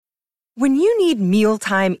When you need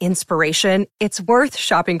mealtime inspiration, it's worth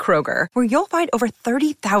shopping Kroger, where you'll find over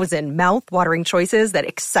 30,000 mouth-watering choices that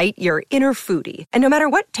excite your inner foodie. And no matter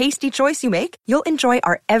what tasty choice you make, you'll enjoy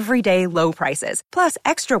our everyday low prices, plus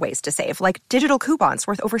extra ways to save, like digital coupons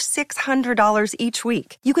worth over $600 each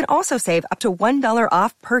week. You can also save up to $1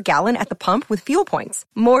 off per gallon at the pump with fuel points.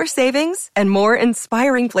 More savings and more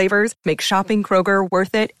inspiring flavors make shopping Kroger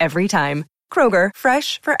worth it every time. Kroger,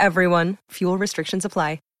 fresh for everyone. Fuel restrictions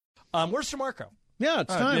apply. Where's DeMarco? Yeah,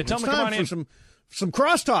 it's time. It's time for some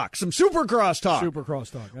crosstalk, some super crosstalk. Super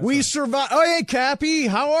crosstalk. We right. survived. Oh, hey, Cappy,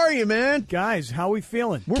 how are you, man? Guys, how we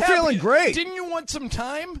feeling? We're feeling great. Didn't you want some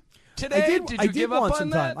time today? I did give want up some on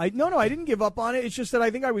that? time. No, I didn't give up on it. It's just that I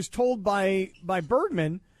think I was told by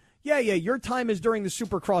Bergman, yeah, your time is during the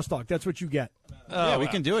super crosstalk. That's what you get. We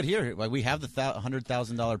can do it here. We have the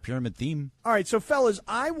 $100,000 pyramid theme. All right, so fellas,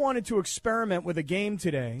 I wanted to experiment with a game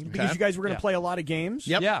today because you guys were going to play a lot of games.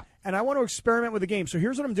 Yep. Yeah. And I want to experiment with a game. So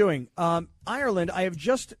here's what I'm doing. Ireland, I have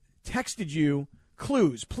just texted you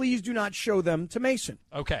clues. Please do not show them to Mason.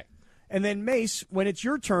 Okay. And then, Mace, when it's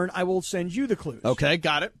your turn, I will send you the clues. Okay,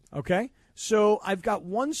 got it. Okay? So I've got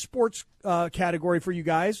one sports category for you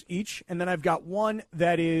guys each, and then I've got one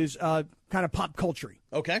that is kind of pop culture.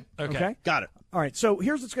 Okay. Got it. All right, so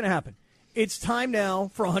here's what's going to happen. It's time now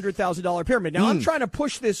for a $100,000 pyramid. Now, I'm trying to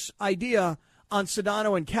push this idea on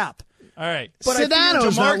Sedano and Cap. All right. But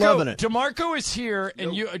Sedano's not loving it. DeMarco is here,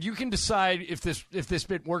 and you can decide if this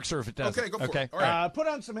bit works or if it doesn't. Okay, go for it. All right. Put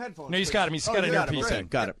on some headphones. No, he's got him. He's got an earpiece in.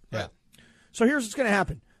 Got it. Yeah. So here's what's going to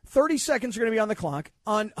happen. 30 seconds are going to be on the clock.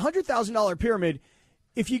 On $100,000 pyramid,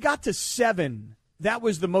 if you got to 7, that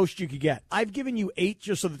was the most you could get. I've given you 8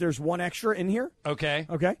 just so that there's one extra in here. Okay.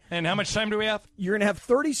 Okay. And how much time do we have? You're going to have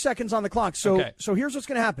 30 seconds on the clock. So here's what's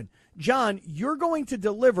going to happen. John, you're going to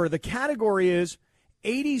deliver. The category is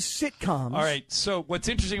 80s sitcoms. All right. So what's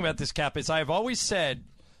interesting about this, Cap, is I've always said,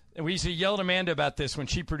 and we used to yell at Amanda about this when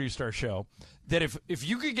she produced our show, that if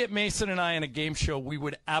you could get Mason and I in a game show, we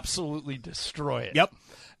would absolutely destroy it. Yep.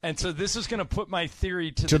 And so this is going to put my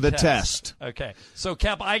theory to the test. Okay. So,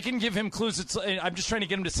 Cap, I can give him clues. I'm just trying to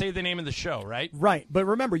get him to say the name of the show, right? Right. But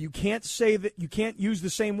remember, you can't say that you can't use the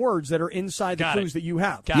same words that are inside the clues that you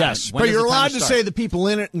have. Yes, but you're allowed to say the people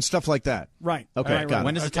in it and stuff like that. Right. Okay. Right.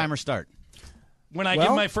 When does the timer start? When I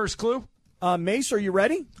give my first clue? Mace, are you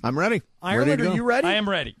ready? I'm ready. Ireland, are you ready? I am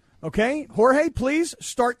ready. Okay. Jorge, please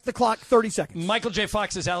start the clock. 30 seconds. Michael J.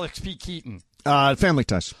 Fox is Alex P. Keaton. Family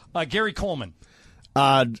Ties. Gary Coleman.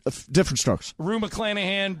 Different Strokes. Rue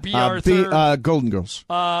McClanahan. B. Arthur. Golden Girls.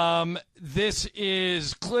 This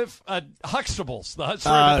is Cliff Huxtables.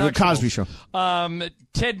 The Cosby Show.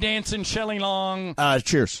 Ted Danson. Shelley Long.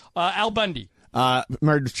 Cheers. Al Bundy.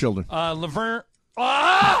 Married with Children. Laverne.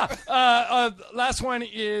 Last one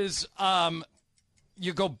is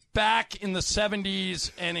you go back in the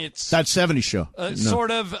 70s, and it's that 70s show. Sort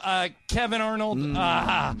of Kevin Arnold.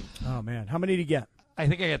 Oh, man. How many did you get? I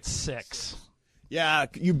think I got 6. Yeah,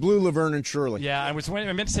 you blew Laverne and Shirley. Yeah, I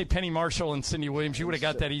meant to say Penny Marshall and Cindy Williams. You would have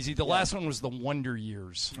got that easy. The last one was the Wonder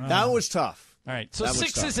Years. That was tough. All right, so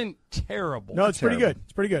 6 isn't terrible. No, it's pretty good.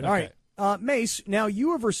 It's pretty good. Okay. All right. Mace, now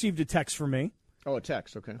you have received a text from me. Oh, a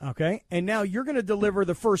text, okay. Okay, and now you're going to deliver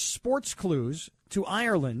the first sports clues to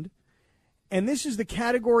Ireland, and this is the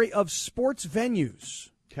category of sports venues.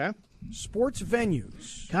 Okay. Sports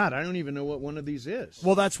venues. God, I don't even know what one of these is.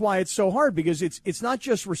 Well, that's why it's so hard, because it's not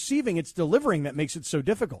just receiving, it's delivering that makes it so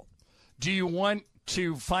difficult. Do you want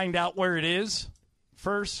to find out where it is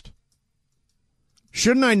first?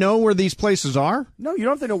 Shouldn't I know where these places are? No, you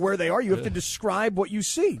don't have to know where they are. You have to describe what you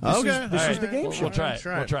see. This is the game show. We'll try it.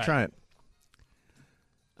 We'll try it.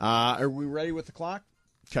 Are we ready with the clock?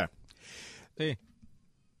 Okay. Hey.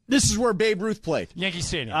 This is where Babe Ruth played. Yankee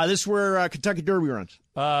Stadium. This is where Kentucky Derby runs.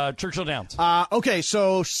 Churchill Downs. Okay,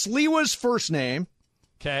 so Sliwa's first name.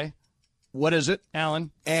 Okay. What is it?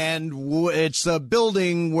 Allen. And it's a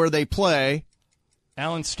building where they play.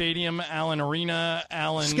 Allen Stadium, Allen Arena,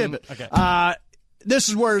 Allen. Skip it. Okay. This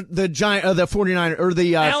is where the 49 or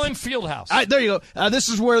the Allen Fieldhouse. There you go. This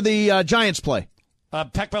is where the Giants play.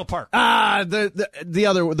 Peckville Park.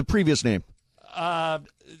 The previous name.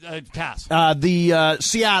 Pass. The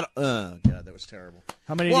Seattle. Oh, God, that was terrible.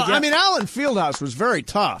 How many? Well, I mean, Allen Fieldhouse was very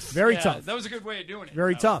tough. Very tough. That was a good way of doing it.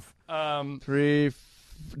 Very tough. 3.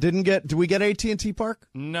 Did we get AT&T Park?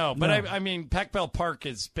 No, but I mean, Peckville Park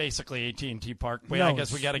is basically AT&T Park. Wait, No, I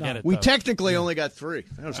guess we got to get it. We though. technically only got 3.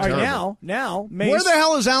 That was All right, terrible. now, Mace, Where the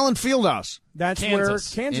hell is Allen Fieldhouse? That's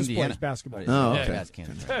Kansas. where Kansas Indiana. plays basketball. Oh, Yeah, okay. that's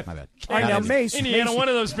Kansas. My bad. All right, now Mace, Indiana, one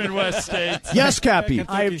of those Midwest states. Yes, Cappy.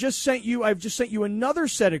 I have just sent you. I've just sent you another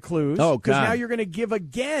set of clues. Oh, because God. now you're going to give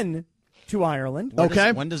again to Ireland.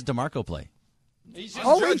 When does DeMarco play? He's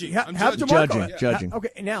Oh, wait, judging. have I'm DeMarco. Judging. Okay,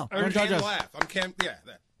 now. I'm can't laugh.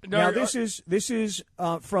 That. Now this is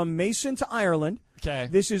from Mason to Ireland. Okay.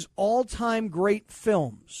 This is all-time great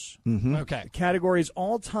films. Okay. The category is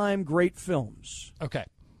all-time great films. Okay.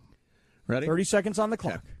 Ready? 30 seconds on the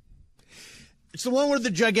clock. It's the one where the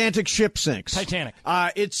gigantic ship sinks. Titanic.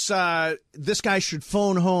 It's this guy should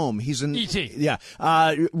phone home. He's an E.T. Yeah.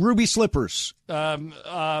 Ruby slippers. Wizard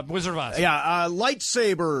of Oz. Yeah.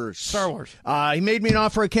 Lightsabers. Star Wars. He made me an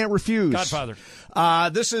offer I can't refuse. Godfather.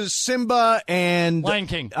 This is Simba and Lion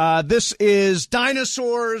King. This is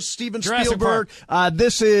Dinosaurs. Steven Jurassic Spielberg.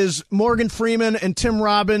 This is Morgan Freeman and Tim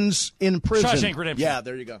Robbins in prison. Shawshank Redemption. Yeah,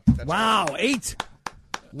 there you go. That's Wow, 8.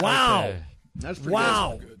 Wow. Okay. That's pretty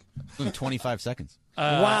Wow. good. 25 seconds.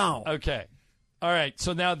 Wow. Okay. All right.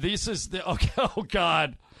 So now this is the okay. Oh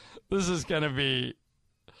God, this is gonna be.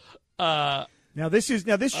 Now this should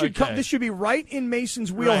Okay. this should be right in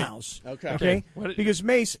Mason's wheelhouse. Okay. Okay. What- Because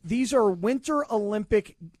Mace, these are Winter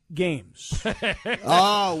Olympic Games.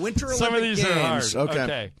 Oh, Winter Olympic Some of these Games. are hard.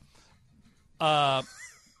 Okay. All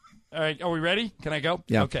right. Are we ready? Can I go?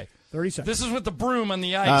 Yeah. Okay. 30 seconds. This is with the broom on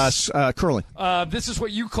the ice. Curling. This is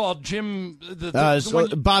what you called Jim. The So,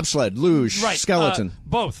 one- bobsled, luge, right. skeleton.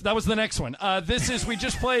 Both. That was the next one. This is we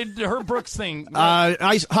just played the Herb Brooks thing.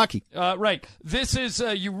 Ice hockey. Right. This is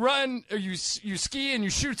you run or you ski and you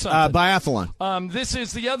shoot something. Biathlon. This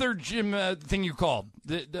is the other gym thing you called.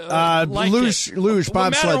 Like luge, Well,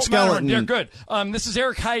 bobsled, skeleton. They're good. This is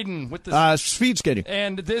Eric Hayden with the Speed skating.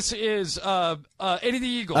 and this is Eddie the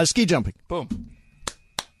Eagle. Ski jumping. Boom.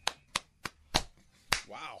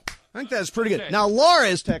 I think that's pretty good. Okay. Now, Laura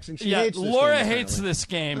is texting. She hates this Laura game, hates apparently. this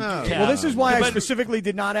game. Oh. Kat. Well, this is why I But- specifically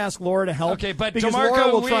did not ask Laura to help. Okay, but because DeMarco,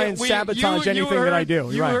 Laura will try and you sabotage anything heard, that I do.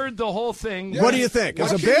 You Right. heard the whole thing. What do you think? Why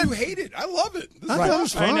As a can't bit? you hate it? I love it. This is I thought it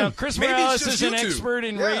was awesome. fun. I know. Chris Maybe it's Morales just is an YouTube. expert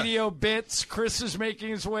in Yeah. radio bits. Chris is making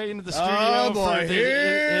his way into the studio Oh, boy. for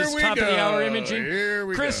Here his we top of the hour go. imaging. Here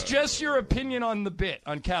we Chris, go. just your opinion on the bit,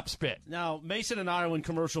 on Cap's bit. Now, Mason and Ireland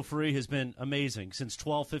commercial free has been amazing since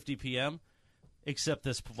 12:50 p.m., except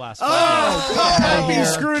this last 5 Oh, he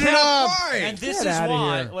screwed it up. Why? And this Get is outta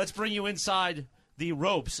why. here. Let's bring you inside the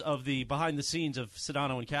ropes of the behind the scenes of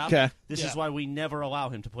Sedano and Cap. Okay. This is why we never allow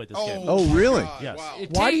him to play this game. Oh, really? Yes. Wow.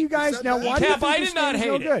 Why do you guys now? Why do you Cap, think I this did not game is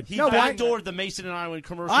no hate it. good? He No, why? backdoored the Mason and Ireland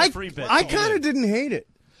commercial I free bit. kind of didn't hate it.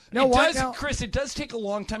 No, it why does, now? Chris, it does take a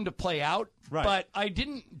long time to play out, Right. but I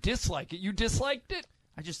didn't dislike it. You disliked it?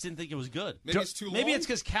 I just didn't think it was good. Maybe it's too long. Maybe it's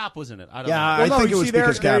because Cap was in it. I don't Yeah, know. I Well, no, think you it was see, there,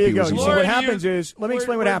 because there Cappy you go. was You see, involved. Laura, what do you- happens is, let me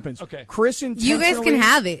explain what wait, happens. okay. Chris You guys intentionally, can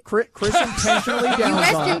have it. Chris intentionally You downs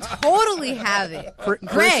guys on can it. totally have it.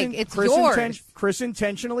 Greg, it's yours. Chris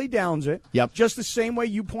intentionally downs it. Yep. Just the same way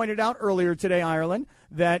you pointed out earlier today, Ireland,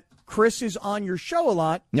 that Chris is on your show a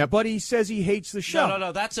lot, Yep. but he says he hates the show.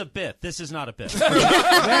 No, that's a bit. This is not a bit.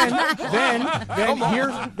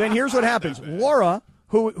 then here's what happens. Laura,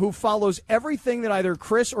 who follows everything that either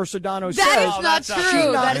Chris or Sedano That says. is not that's not true.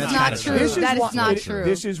 true. That is That's not not true. true. That why- is not true.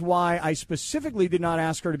 This is why I specifically did not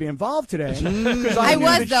ask her to be involved today. 'Cause I knew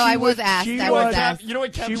was, that though. she I was would- asked. she I was would- asked. You know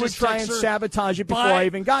what? Cap She would just try and texted her? sabotage it before Bye. I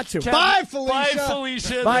even got to it. Cap, Bye, Felicia. Bye,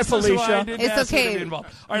 Felicia. Bye, This is why I Felicia. didn't It's ask her to okay. be involved.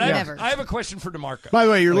 All right, Never. I have a question for DeMarco. By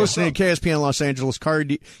the way, you're listening to KSPN Los Angeles,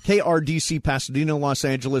 KRDC Pasadena, Los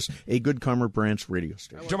Angeles, a Good Karma Branch radio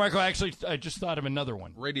station. DeMarco, actually, I just thought of another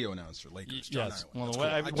one. Radio announcer, Lakers. John Yes, Ireland. well, That's cool.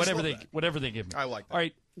 I just whatever love they that. whatever they give me. I like that. All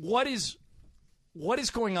right, what is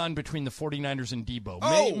going on between the 49ers and Debo?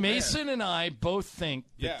 Oh, Mason and I both think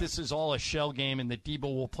that Yeah. this is all a shell game and that Debo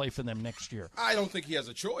will play for them next year. I don't think he has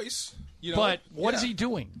a choice. You know, But what is yeah. he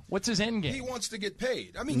doing? What's his end game? He wants to get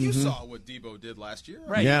paid. I mean, you saw what Debo did last year.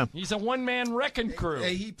 Right. Yeah. He's a one-man wrecking crew.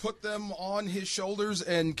 Hey, he put them on his shoulders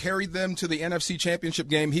and carried them to the NFC Championship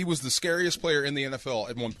game. He was the scariest player in the NFL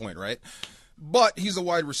at one point, right? But he's a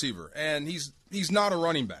wide receiver, and he's not a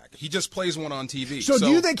running back. He just plays one on TV. So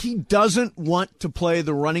do you think he doesn't want to play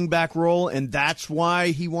the running back role, and that's why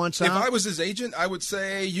he wants if out? I was his agent, I would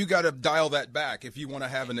say you got to dial that back if you want to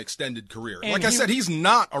have an extended career. And Like I said, he's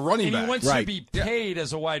not a running and back. he wants Right. to be paid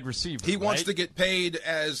as a wide receiver. He wants right? to get paid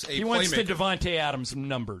as a He playmaker. wants the Devontae Adams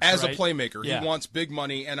numbers. As right? a playmaker. Yeah. He wants big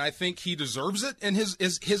money, and I think he deserves it in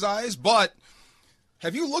his eyes. But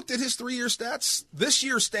have you looked at his 3-year stats? This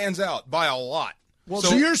year stands out by a lot. Well,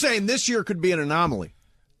 so you're saying this year could be an anomaly?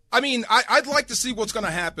 I mean, I'd like to see what's going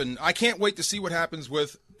to happen. I can't wait to see what happens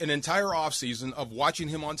with an entire offseason of watching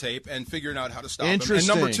him on tape and figuring out how to stop him. And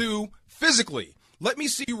Interesting. number two, physically. Let me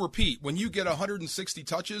see you repeat when you get 160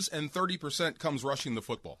 touches and 30% comes rushing the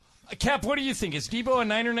football. Cap, what do you think? Is Debo a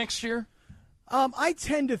Niner next year? I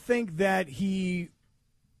tend to think that he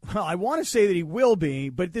Well, I want to say that he will be,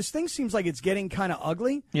 but this thing seems like it's getting kind of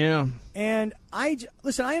ugly. Yeah. And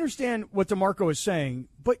listen, I understand what DeMarco is saying,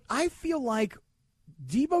 but I feel like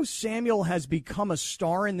Deebo Samuel has become a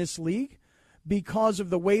star in this league because of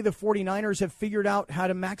the way the 49ers have figured out how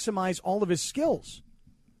to maximize all of his skills.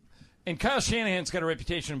 And Kyle Shanahan's got a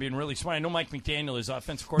reputation of being really smart. I know Mike McDaniel is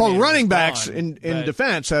offensive coordinator. Well, running backs in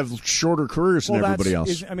defense have shorter careers than everybody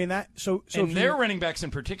else. And their running backs in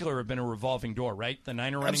particular have been a revolving door, right? The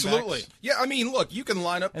Niner running backs. Absolutely. Yeah, I mean, look, you can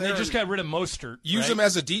line up and there. they just got rid of Mostert. Use him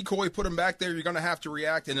as a decoy, put him back there. You're going to have to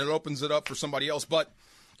react, and it opens it up for somebody else. But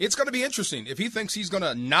it's going to be interesting. If he thinks he's going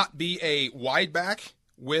to not be a wide back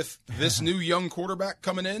with this new young quarterback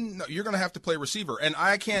coming in, no, you're going to have to play receiver. And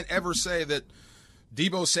I can't ever say that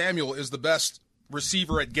Deebo Samuel is the best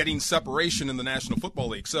receiver at getting separation in the National Football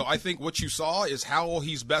League. So I think what you saw is how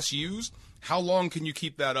he's best used. How long can you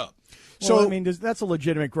keep that up? Well, I mean, that's a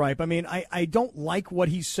legitimate gripe. I mean, I don't like what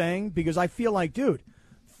he's saying because I feel like, dude,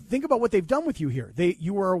 think about what they've done with you here.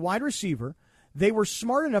 You were a wide receiver. They were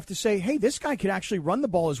smart enough to say, hey, this guy could actually run the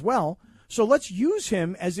ball as well. So let's use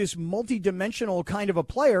him as this multidimensional kind of a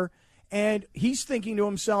player. And he's thinking to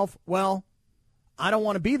himself, well, I don't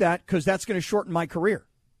want to be that because that's going to shorten my career.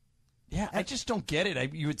 Yeah, I just don't get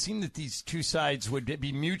it. You would seem that these two sides would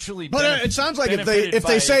be mutually But it sounds like if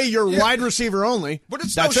they say you're wide receiver only, but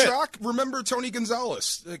it's no shock. Remember Tony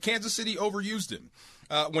Gonzalez. Kansas City overused him.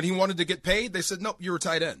 When he wanted to get paid, they said, nope, you're a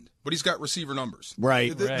tight end. But he's got receiver numbers.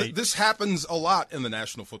 Right. This happens a lot in the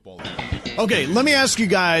National Football League. Okay, let me ask you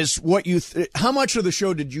guys what how much of the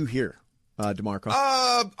show did you hear?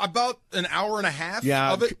 DeMarco? About an hour and a half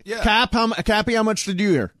of it. Yeah. Cappy, how much did you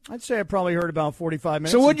hear? I'd say I probably heard about 45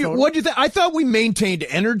 minutes. So what'd you think? I thought we maintained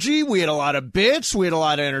energy. We had a lot of bits. We had a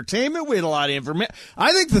lot of entertainment. We had a lot of information.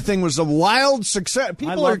 I think the thing was a wild success.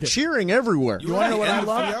 People are cheering everywhere. You want to know what I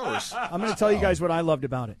loved? I'm going to tell you guys what I loved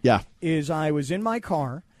about it. Yeah. Is I was in my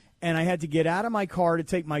car, and I had to get out of my car to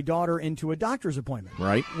take my daughter into a doctor's appointment.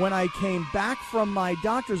 Right. When I came back from my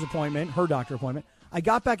doctor's appointment, her doctor appointment, I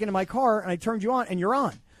got back into my car, and I turned you on, and you're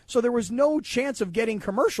on. So there was no chance of getting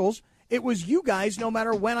commercials. It was you guys no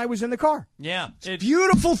matter when I was in the car. Yeah.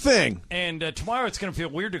 Beautiful thing. And tomorrow it's going to feel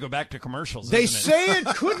weird to go back to commercials, They isn't say it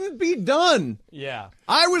couldn't be done. Yeah.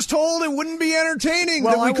 I was told it wouldn't be entertaining,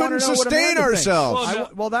 that we couldn't sustain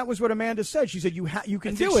ourselves. Well, that was what Amanda said. She said, you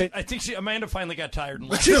can do it. I think Amanda finally got tired and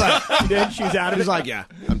left. She did. She's out of it. She's like, yeah,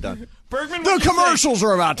 I'm done. Bergman, the commercials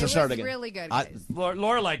are about to start again. It was really good, guys.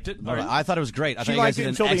 Laura liked it. I thought it was great. I thought She you liked guys it did an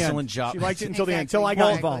until the excellent end. job. She liked it until the end, until I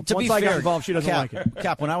got involved. Once I got involved, she doesn't like it.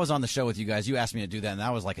 Cap, when I was on the show with you guys, you asked me to do that, and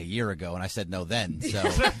that was like a year ago, and I said no then. So,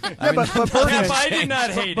 but Bergman, I did not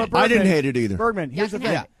hate it. I didn't hate it either. Bergman, here's the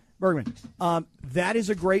thing. Yeah. Bergman, that is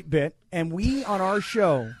a great bit, and we on our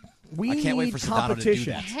show, I can't wait for Sedano to do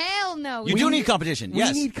that. Hell no. You do need competition.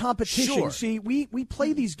 Yes. We need competition. Sure. See, we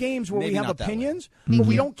play these games where Maybe we have not that opinions, but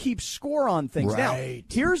we don't keep score on things. Right. Now,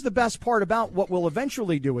 here's the best part about what we'll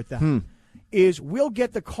eventually do with that. Is we'll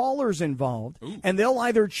get the callers involved, and they'll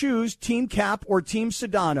either choose Team Cap or Team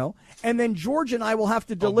Sedano, and then George and I will have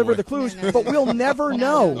to deliver the clues, but we'll never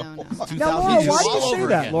know. Now, Laura, why do you say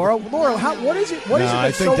that, Laura? Laura, what is it? What is it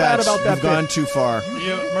that's so bad about that? You've gone too far.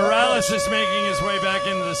 Morales is making his way back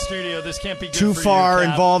into the studio. This can't be good too for far, you,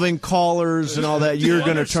 Cap. Involving callers and all that. You're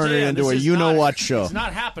going to turn it into a you-know-what show. It's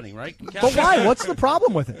not happening, right? But why? What's the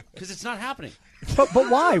problem with it? Because it's not happening. But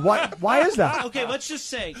why? Why is that? Okay, let's just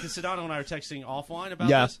say, because Sedano and I are texting offline about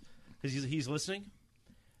this, because he's listening.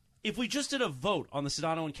 If we just did a vote on the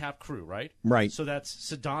Sedano and Cap crew, right? Right. So that's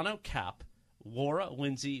Sedano, Cap, Laura,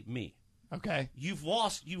 Lindsay, me. Okay. You've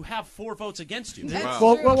lost. You have 4 votes against you.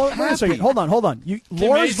 Well, wait a second. Hold on.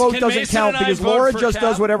 Laura's vote doesn't count because Laura just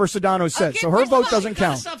does whatever Sedano says, Okay, so her vote doesn't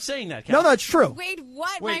count. Stop saying that, Cap. No, that's true. Wait,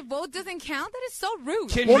 what? My vote doesn't count? That is so rude.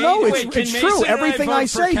 It's true. Everything I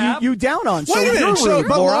say, you down on. So Wait a minute, you're rude,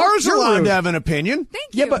 but Laura. Laura's You're allowed rude. to have an opinion.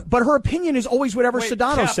 Thank you. Yeah, but her opinion is always whatever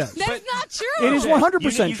Sedano says. That's not true. It is 100%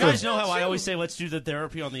 true. You guys know how I always say, let's do the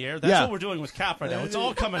therapy on the air? That's what we're doing with Cap right now. It's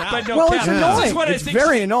all coming out. But Well, Cap, it's annoying. this is It's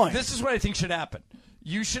very annoying. This is what I think should happen.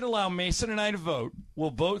 You should allow Mason and I to vote.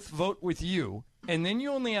 We'll both vote with you, and then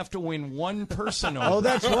you only have to win one person over. Oh,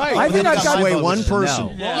 that's right. I think I've got away one person.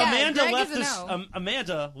 Well, Yeah, Amanda Greg left is a this. no.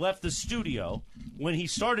 Amanda left the studio when he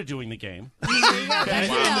started doing the game. And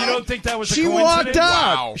you don't think that was She a walked coincidence?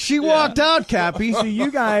 out. Wow. She walked out, Cappy. See,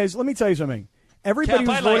 you guys, let me tell you something. Everybody Cap, who's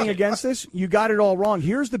I like voting it. against this, you got it all wrong.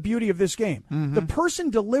 Here's the beauty of this game. The person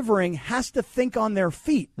delivering has to think on their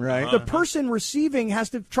feet. Right. The person receiving has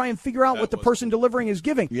to try and figure out what the person delivering is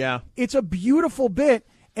giving. Yeah. It's a beautiful bit,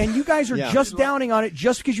 And you guys are just downing on it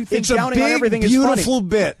just because you think it's downing on everything is funny. It's a beautiful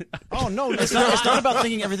bit. Oh, no, it's not about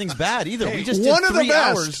thinking everything's bad either. We just one did of the 3 best.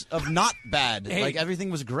 hours of not bad. Like, everything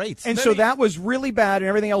was great. And so that was really bad, and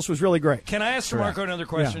everything else was really great. Can I ask Marco another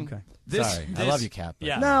question? Yeah, okay. Sorry, I love you, Cap.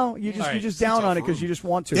 Yeah. No, you just down on it because you just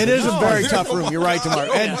want to. It is a very tough room. You're right, DeMarco.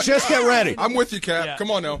 And just get ready. I'm with you, Cap. Yeah.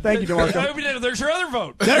 Come on now. Thank you, DeMarco. There's your other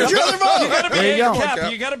vote. There's your other vote. You got to be There you go.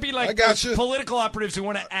 Cap. You got to be like gotcha. political operatives who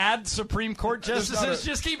want to add Supreme Court justices.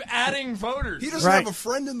 Just keep adding voters. He doesn't have a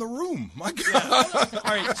friend in the room. My God. All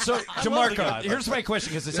right, so DeMarco, here's my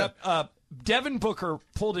question because it's up. Devin Booker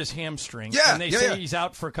pulled his hamstring, and they say he's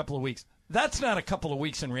out for a couple of weeks. That's not a couple of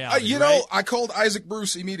weeks in reality. Know, I called Isaac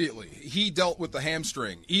Bruce immediately. He dealt with the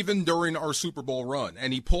hamstring even during our Super Bowl run,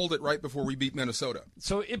 and he pulled it right before we beat Minnesota.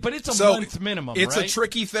 But it's a month minimum. It's right? a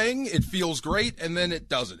tricky thing. It feels great, and then it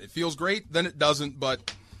doesn't. It feels great, then it doesn't.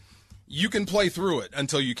 But you can play through it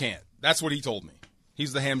until you can't. That's what he told me.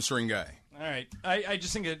 He's the hamstring guy. All right, I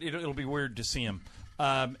just think it'll be weird to see him.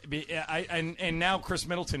 And now Chris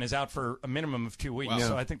Middleton is out for a minimum of 2 weeks,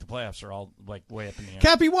 so I think the playoffs are all like way up in the air.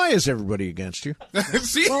 Cappy, why is everybody against you?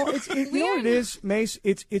 See? Well, you know what it is, Mace?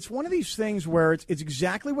 It's one of these things where it's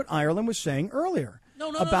exactly what Ireland was saying earlier.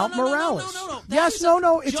 About Morales. No. Yes, it's John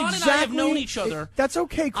exactly. and I have known each other. That's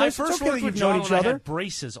okay, Chris. I first it's okay worked that with you've John known each when other. I had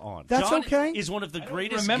braces on. That's John okay. Is one of the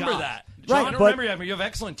greatest. Remember guys. that, Right, John? but- Remember that. You have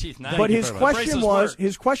excellent teeth now. But his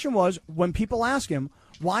question was when people ask him,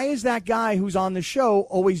 why is that guy who's on the show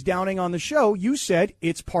always downing on the show? You said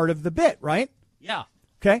it's part of the bit, right? Yeah.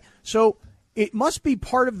 Okay, so it must be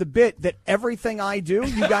part of the bit that everything I do,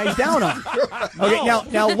 you guys down on. Okay,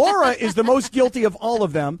 now Laura is the most guilty of all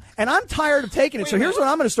of them, and I'm tired of taking it. So here's what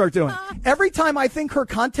I'm going to start doing. Every time I think her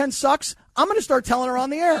content sucks, I'm going to start telling her on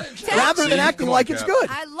the air rather than acting like it's good.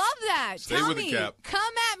 I love that. Stay Tell with me. it, Cap.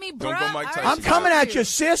 Come at me, bro. Don't go Mike Tyson. I'm coming at you,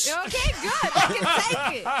 sis. Okay, good. I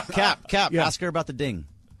can take it. Cap, ask her about the ding.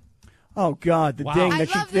 Oh, God, the ding. I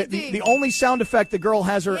love the ding. The only sound effect the girl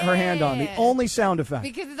has her hand on. The only sound effect.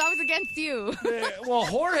 Because it's always against you. Well,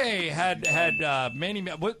 Jorge had many. You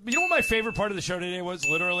know what my favorite part of the show today was?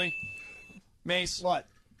 Literally, Mace. What?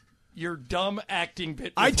 Your dumb acting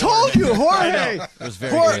bit. I told you, Jorge. It was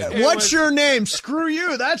very good. What's your name? Screw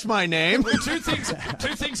you. That's my name. Two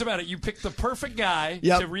things about it. You picked the perfect guy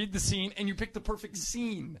to read the scene, and you picked the perfect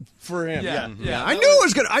scene for him. Yeah. I knew it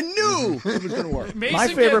was good. I knew it was going to work. Mason My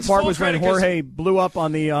favorite part was when credit 'cause- Jorge blew up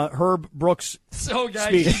on the Herb Brooks So, guys,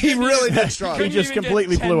 speech. He really did strong. He just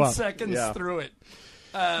completely blew up. 10 seconds through it.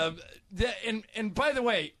 And by the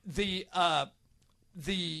way, the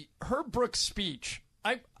Herb Brooks speech.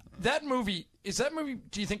 That movie. Is that movie,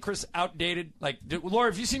 do you think, Chris, outdated? Like,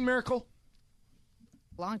 Laura, have you seen Miracle?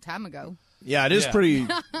 Long time ago. Yeah, it is pretty.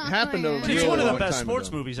 Happened to. It's one of the best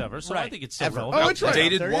sports movies ever, so I think it's still relevant. Oh, it's right.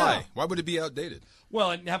 Outdated? There, Why? yeah. Why would it be outdated?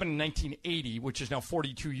 Well, it happened in 1980, which is now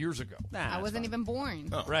 42 years ago. I wasn't even born.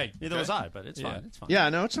 Oh. Right. Neither was I, but it's fine. It's fine. Yeah,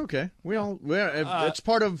 no, it's okay. It's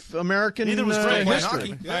part of American Neither was Frank. history.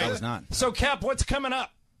 Hockey. I was not. So, Cap, what's coming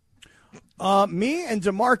up? Me and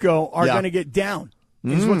DeMarco are going to get down.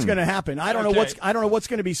 Is what's going to happen. I don't know what's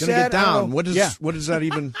going to be Gonna said. get down. What does that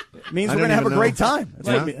even means? I We're going to don't have a even great know. time. That's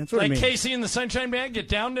what it Like means. Casey and the Sunshine Band get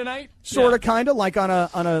down tonight? Sort of, kind of, like on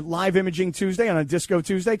a live imaging Tuesday, on a disco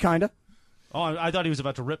Tuesday, kind of. Oh, I thought he was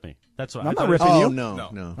about to rip me. That's what I'm I not thought. ripping you.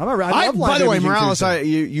 No. I'm not, I love By live the way, imaging Morales, Tuesday.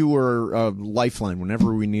 you were a lifeline.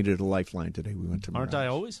 Whenever we needed a lifeline today, we went to Morales. Aren't I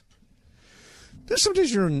always?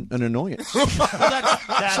 Sometimes you're an annoyance. Well,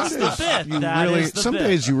 that's the bit. That is the Some bit.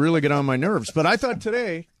 days you really get on my nerves. But I thought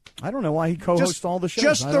today, I don't know why he co-hosts all the shows.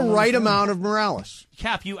 just I the don't right understand. amount of Morales.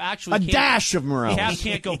 Cap, you actually A can't, dash of Morales. Cap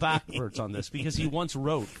can't go backwards on this because he once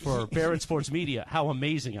wrote for Barrett Sports Media how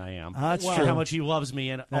amazing I am. That's and true. how much he loves me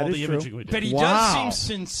and all is the true. imaging we do. But he Wow. does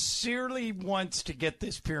seem sincerely wants to get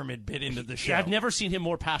this pyramid bit into the show. I've never seen him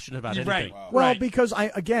more passionate about anything. Right. Well, Right. because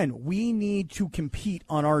we need to compete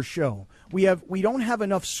on our show. We don't have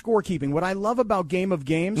enough scorekeeping. What I love about Game of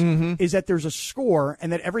Games is that there's a score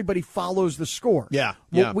and that everybody follows the score. Yeah,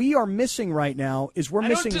 What yeah. we are missing right now is we're I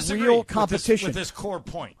don't missing disagree real with competition. With this core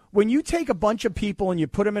point. When you take a bunch of people and you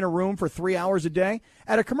put them in a room for 3 hours a day,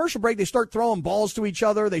 at a commercial break, they start throwing balls to each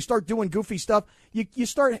other. They start doing goofy stuff. You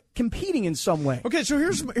start competing in some way. Okay, so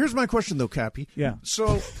here's my question though, Cappy. Yeah.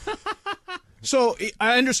 So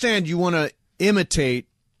I understand you want to imitate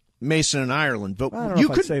Mason and Ireland, but I don't know you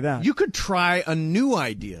if I'd could say that. You could try a new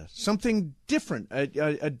idea, something different.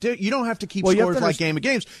 You don't have to keep Well, you have scores to like Game of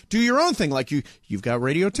Games. Do your own thing, like you've got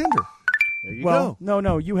Radio Tinder. There you Well, go.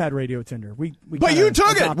 no, you had Radio Tinder. We But kinda you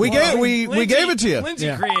took it. adopted We gave it to you.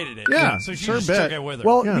 Lindsay created it. Yeah, So she sure just bet. took it with her.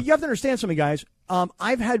 Well, Yeah. you have to understand something, guys.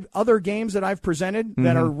 I've had other games that I've presented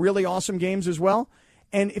that are really awesome games as well.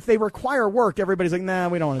 And if they require work, everybody's like, nah,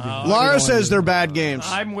 we don't want to do that. Laura says they're bad games.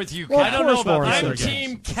 I'm with you. Well, I don't know course about Laura I'm says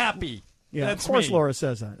Team Cappy. Yeah, That's of course me. Laura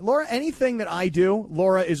says that. Laura, anything that I do,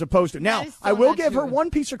 Laura is opposed to. Now, is so I will not give her true. one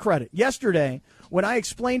piece of credit. Yesterday, when I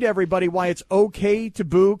explained to everybody why it's okay to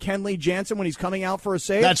boo Kenley Jansen when he's coming out for a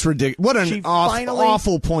save, That's ridiculous. What She an finally-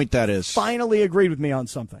 awful point that is. finally agreed with me on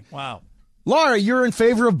something. Wow. Laura, you're in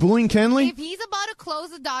favor of booing Kenley? If he's about to close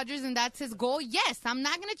the Dodgers and that's his goal, yes, I'm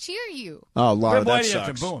not going to cheer you. Oh, Laura, Why that do you have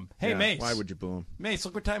sucks. to boo him? Hey, Yeah, Mace. Why would you boo him? Mace,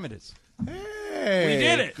 look what time it is. Hey. We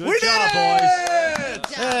did it. Good job,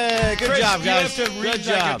 boys. Hey, good Chris, job, do guys. You have to read Good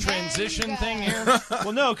job. like a transition thing here.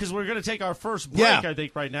 Well, no, because we're going to take our first break, Yeah. I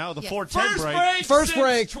think, right now. The Yes. 4:10 First break. break. First since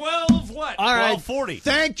break. 12 what? All right. 12:40.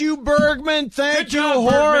 Thank you, Bergman. Thank Good you, job,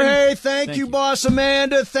 Jorge. Bergman. Thank you, Boss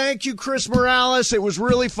Amanda. Thank you, Chris Morales. It was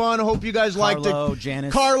really fun. Hope you guys liked Carlo, it.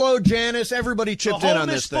 Janice. Carlo, Janice, everybody chipped The in whole on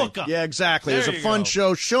this thing. Miss Booka. Yeah, exactly. It was There a you fun go.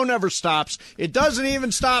 show. Show never stops. It doesn't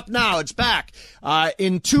even stop now. It's back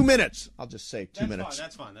in 2 minutes. I'll just say 2 minutes.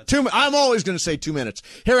 That's fine. I'm always going to say 2 minutes.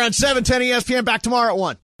 Here on 710 ESPN. Back tomorrow at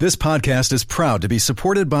 1. This podcast is proud to be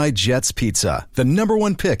supported by Jets Pizza, the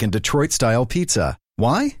 #1 pick in Detroit-style pizza.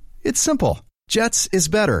 Why? It's simple. Jets is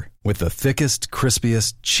better. With the thickest,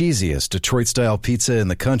 crispiest, cheesiest Detroit-style pizza in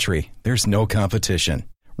the country, there's no competition.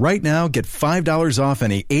 Right now, get $5 off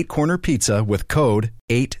any 8-corner pizza with code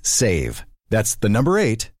 8SAVE. That's the number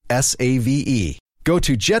 8, SAVE. Go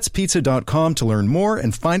to jetspizza.com to learn more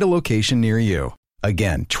and find a location near you.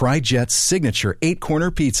 Again, try Jet's signature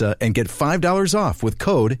 8-corner pizza and get $5 off with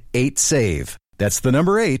code 8SAVE. That's the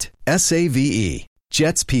number 8, SAVE.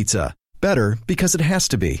 Jet's Pizza. Better because it has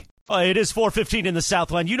to be. It is 4:15 in the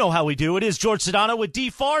Southland. You know how we do. It is George Sedano with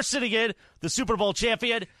D-Farr sitting in, the Super Bowl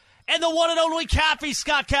champion, and the one and only Cappy,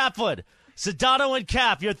 Scott Kaplan. Sedano and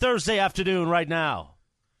Cap, your Thursday afternoon right now.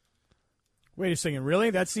 Wait a second,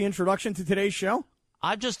 really? That's the introduction to today's show?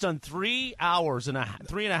 I've just done 3 and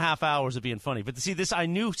a half hours of being funny. But see, this I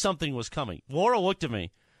knew something was coming. Laura looked at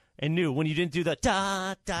me and knew when you didn't do the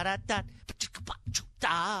da da da da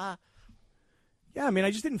da. Yeah, I mean, I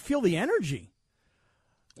just didn't feel the energy.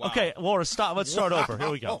 Wow. Okay, Laura, stop. Let's start over. Here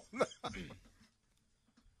we go.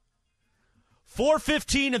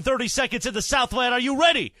 4:15 and 30 seconds in the Southland. Are you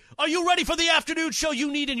ready? Are you ready for the afternoon show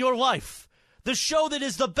you need in your life? The show that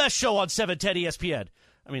is the best show on 710 ESPN.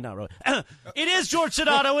 I mean, not really. It is George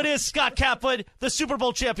Sedano. It is Scott Kaplan, the Super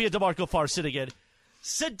Bowl champion, DeMarco Farr sitting in.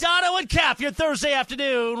 Sedano and Cap, your Thursday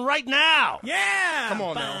afternoon right now. Yeah! Come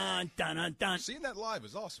on now. Bun, dun, dun, dun. Seeing that live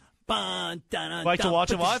is awesome. Bun, dun, dun, Like to dun.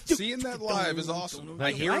 watch it live? Seeing that live is awesome.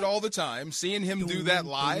 I hear it all the time. Seeing him do that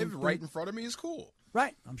live right in front of me is cool.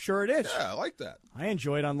 Right, I'm sure it is. Yeah, I like that. I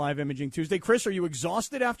enjoyed on Live Imaging Tuesday. Chris, are you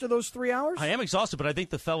exhausted after those 3 hours? I am exhausted, but I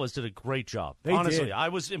think the fellas did a great job. They Honestly, did. I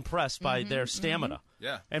was impressed by their stamina.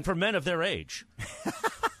 Yeah. And for men of their age,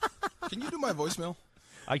 Can you do my voicemail?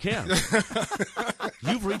 I can.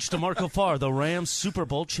 You've reached DeMarco Farr, the Rams Super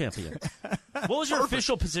Bowl champion. What was your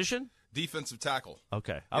official position? Defensive tackle.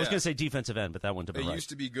 Okay. I was Yeah. going to say defensive end, but that wouldn't have It been right. used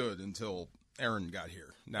to be good until Aaron got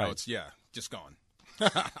here. Now Right. it's, just gone.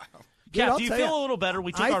 Dude, Cap, I'll do you tell feel ya, a little better?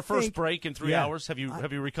 We took I our first think- break in 3 yeah. hours. Have you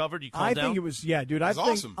recovered? You calmed I down? think it was, dude. I It's think,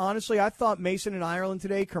 awesome. honestly, I thought Mason in Ireland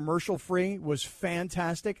today, commercial free, was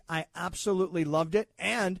fantastic. I absolutely loved it.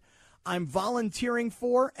 And I'm volunteering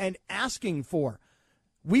for and asking for.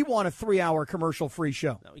 We want a 3-hour commercial free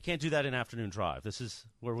show. No, we can't do that in afternoon drive. This is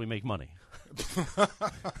where we make money.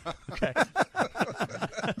 Okay.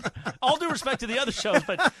 All due respect to the other shows,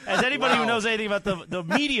 but as anybody who knows anything about the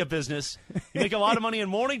media business, you make a lot of money in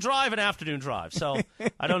morning drive and afternoon drive. So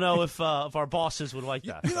I don't know if our bosses would like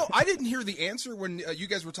that. You know, I didn't hear the answer when you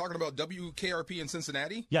guys were talking about WKRP in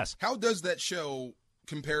Cincinnati. Yes. How does that show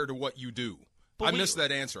compare to what you do? But I we- missed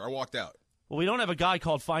that answer. I walked out. Well, we don't have a guy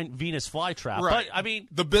called Venus Flytrap, Right. but I mean,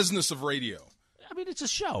 the business of radio. it's a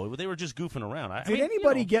show. They were just goofing around. Did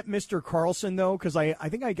anybody get Mr. Carlson, though? Because I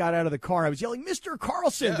think I got out of the car. I was yelling, Mr.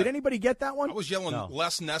 Carlson. Yeah. Did anybody get that one? I was yelling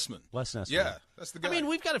Les Nessman. Les Nessman? Yeah, that's the guy. I mean,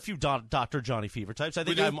 we've got a few Dr. Johnny Fever types. I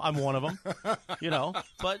think do? I'm one of them,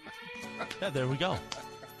 But yeah, there we go.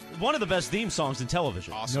 One of the best theme songs in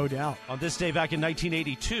television. Awesome. No doubt. On this day back in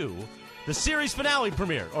 1982, the series finale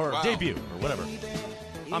premiere, or Wow. debut, or whatever.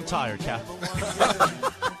 I'm tired, Cap. Go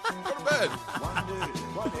to bed.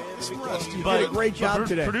 Some rest. You did a great job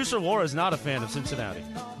today. Producer Laura is not a fan of Cincinnati.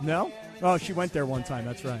 No? Oh, she went there one time.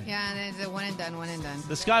 That's right. Yeah, and it's a one and done.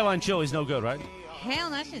 The Skyline Chili's no good, right? Hell,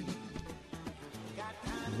 that should.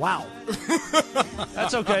 Wow.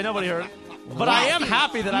 That's okay. Nobody heard it. But I am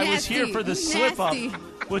happy that I was here Nasty. for the slip-up, Nasty.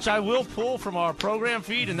 which I will pull from our program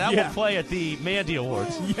feed, and that Yeah. will play at the Mandy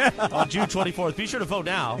Awards on June 24th. Be sure to vote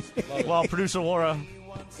now while producer Laura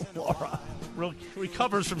Laura.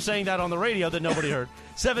 Recovers from saying that on the radio that nobody heard.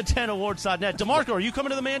 710awards.net. DeMarco, are you coming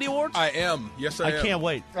to the Mandy Awards? I am. Yes, I am. I can't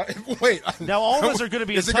wait. Wait. Now, all of us are going to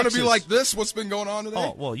be Is in it going to Texas. be like this? What's been going on today?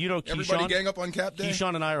 Oh, well, you know, Everybody Keyshawn. gang up on Cap Day?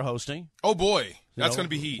 Keyshawn and I are hosting. Oh, boy. That's know, going to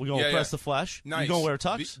be heat. We're going to press the flesh. Nice. You going to wear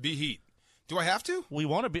tux? Be heat. Do I have to? We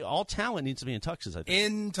want to be. All talent needs to be in tuxes, I think.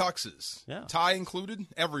 In tuxes. Yeah. Tie included?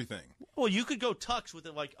 Everything. Well, you could go tux with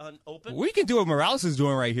it, like, unopened. We can do what Morales is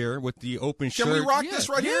doing right here with the open shirt. Can we rock this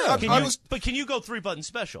right here? But can you go 3-button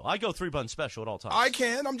special? I go 3-button special at all times. I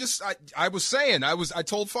can. I was saying. I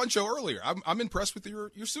told Funcho earlier. I'm impressed with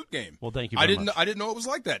your suit game. Well, thank you very much. I didn't know it was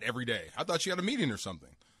like that every day. I thought you had a meeting or something.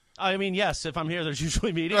 I mean, yes, if I'm here, there's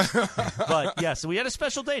usually meetings. But, yes, we had a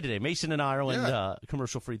special day today. Mason and Ireland,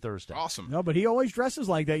 commercial-free Thursday. Awesome. No, but he always dresses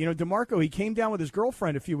like that. You know, DeMarco, he came down with his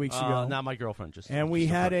girlfriend a few weeks ago. Not my girlfriend. And we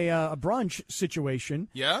had a brunch situation.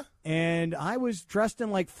 Yeah? And I was dressed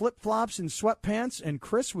in, like, flip-flops and sweatpants, and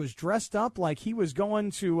Chris was dressed up like he was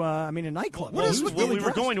going to, a nightclub. What is with we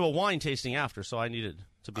were going to a wine tasting after, so I needed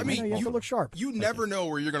to be. I mean, you have to look sharp. You never know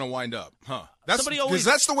where you're going to wind up, huh? Because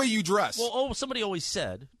that's the way you dress. Well, somebody always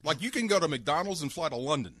said. Like, you can go to McDonald's and fly to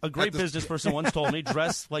London. A great business person once told me,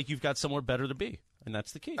 dress like you've got somewhere better to be. And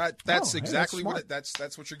that's the key. That's exactly what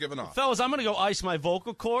that's what you're giving off. Fellas, I'm going to go ice my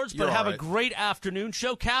vocal cords, but have a great afternoon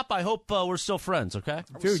show. Cap, I hope we're still friends, okay?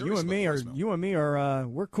 Dude, you and me are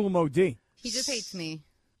we're cool Mo D. He just hates me.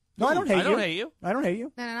 No, I don't hate you. I don't hate you. I don't hate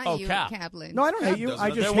you. No, not Oh, you, Cap. Kaplan. No, I don't hate you.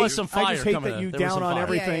 I just hate that you down on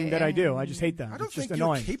everything that I do. I just hate that. I don't it's just think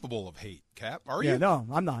annoying. you're capable of hate, Cap. Are Yeah, you? no,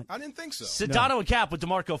 I'm not. I didn't think so. Sedano and Cap with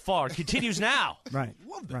DeMarco Farr continues now. Right.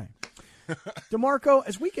 Love that. Right. DeMarco,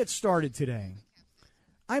 as we get started today,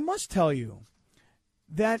 I must tell you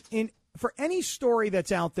that for any story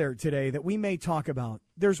that's out there today that we may talk about,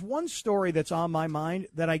 there's one story that's on my mind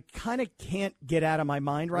that I kind of can't get out of my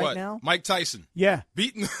mind right now. Mike Tyson. Yeah.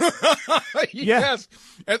 Beaten. Yes.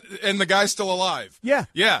 And the guy's still alive. Yeah.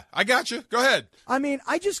 Yeah, I got you. Go ahead. I mean,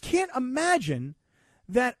 I just can't imagine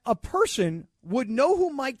that a person would know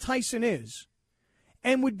who Mike Tyson is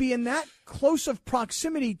and would be in that close of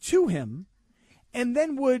proximity to him and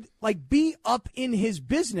then would, like, be up in his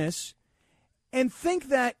business and think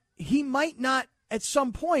that he might not, at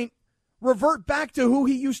some point, revert back to who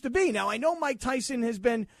he used to be. Now, I know Mike Tyson has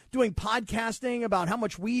been doing podcasting about how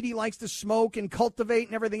much weed he likes to smoke and cultivate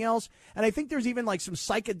and everything else. And I think there's even, like, some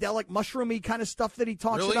psychedelic, mushroomy kind of stuff that he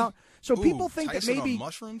talks about. So people think Tyson that maybe on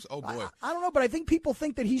mushrooms? Oh, boy. I don't know, but I think people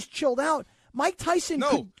think that he's chilled out. Mike Tyson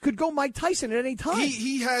could go Mike Tyson at any time.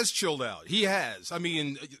 He has chilled out. He has. I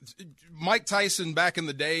mean, Mike Tyson back in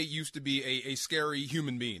the day used to be a scary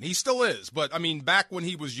human being. He still is. But, I mean, back when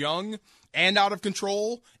he was young and out of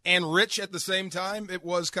control and rich at the same time, it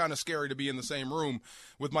was kind of scary to be in the same room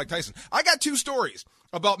with Mike Tyson. I got two stories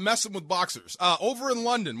about messing with boxers. Over in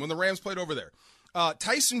London, when the Rams played over there,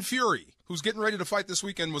 Tyson Fury, who's getting ready to fight this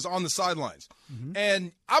weekend, was on the sidelines. Mm-hmm.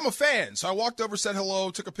 And I'm a fan, so I walked over, said hello,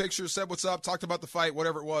 took a picture, said what's up, talked about the fight,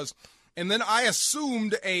 whatever it was. And then I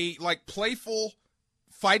assumed a, like, playful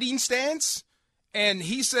fighting stance, and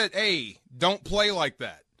he said, hey, don't play like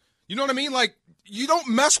that. You know what I mean? Like, you don't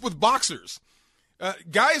mess with boxers.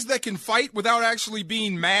 Guys that can fight without actually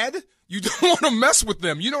being mad, you don't want to mess with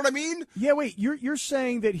them. You know what I mean? Yeah, wait, you're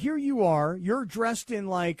saying that here you are, you're dressed in,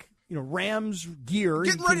 like, Rams gear.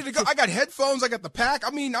 Getting ready to go. I got headphones. I got the pack.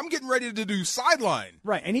 I mean, I'm getting ready to do sideline.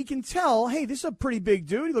 Right, and he can tell, hey, this is a pretty big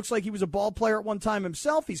dude. He looks like he was a ball player at one time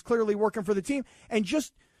himself. He's clearly working for the team. And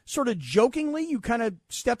just sort of jokingly, you kind of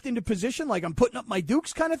stepped into position like I'm putting up my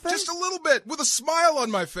dukes kind of thing? Just a little bit with a smile on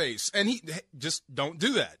my face. And he just, don't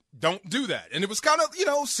do that. Don't do that. And it was kind of,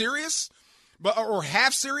 serious, or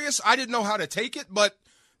half serious. I didn't know how to take it, but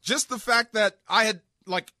just the fact that I had,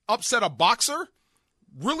 like, upset a boxer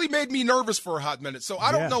really made me nervous for a hot minute. So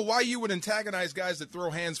I don't know why you would antagonize guys that throw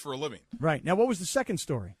hands for a living. Right. Now, what was the second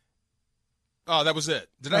story? Oh, that was it.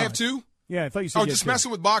 Did I have two? Yeah, I thought you said just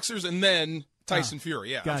messing with boxers and then Tyson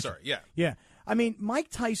Fury. Yeah, gotcha. I'm sorry. Yeah. Yeah. I mean, Mike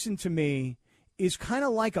Tyson to me is kind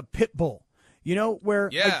of like a pit bull.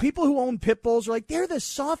 Where like, people who own pit bulls are like, they're the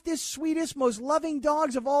softest, sweetest, most loving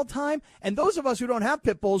dogs of all time. And those of us who don't have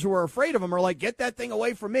pit bulls who are afraid of them are like, get that thing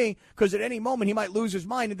away from me, because at any moment he might lose his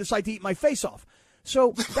mind and decide to eat my face off.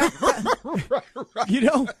 So,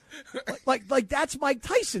 right. Like that's Mike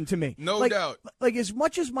Tyson to me. No doubt. Like, as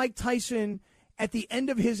much as Mike Tyson at the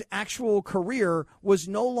end of his actual career was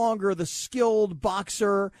no longer the skilled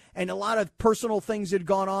boxer, and a lot of personal things had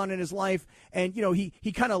gone on in his life, and,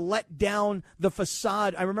 he kind of let down the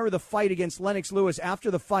facade. I remember the fight against Lennox Lewis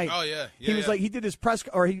after the fight. Oh, yeah. He was like, he did this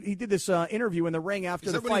he did this interview in the ring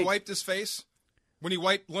after the fight. Is that when he wiped his face? When he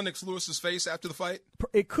wiped Lennox Lewis's face after the fight?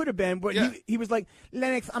 It could have been, but he was like,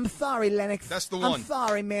 Lennox, I'm sorry, Lennox. That's the one. I'm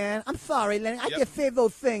sorry, man. I'm sorry, Lennox. I just say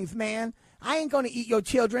those things, man. I ain't going to eat your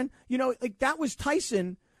children. You know, like that was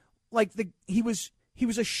Tyson. Like he was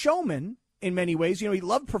a showman in many ways. You know, he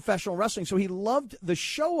loved professional wrestling, so he loved the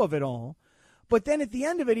show of it all. But then at the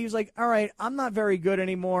end of it, he was like, all right, I'm not very good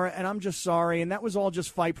anymore, and I'm just sorry. And that was all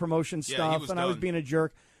just fight promotion stuff, and I was being a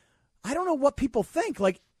jerk. I don't know what people think.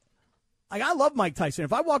 Like, I love Mike Tyson.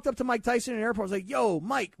 If I walked up to Mike Tyson in an airport, I was like, yo,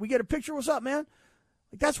 Mike, we get a picture? What's up, man?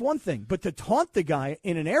 Like, that's one thing. But to taunt the guy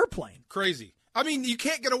in an airplane. Crazy. I mean, you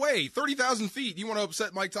can't get away. 30,000 feet, you want to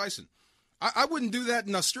upset Mike Tyson. I wouldn't do that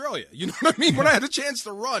in Australia. You know what I mean? When I had a chance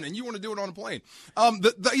to run, and you want to do it on a plane.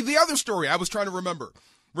 The other story I was trying to remember.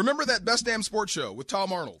 Remember that Best Damn Sports Show with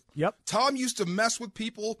Tom Arnold? Yep. Tom used to mess with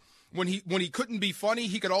people. When he couldn't be funny,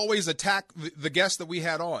 he could always attack the guest that we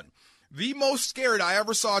had on. The most scared I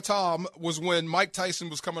ever saw Tom was when Mike Tyson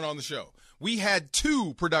was coming on the show. We had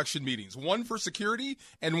 2 production meetings, one for security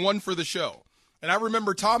and one for the show. And I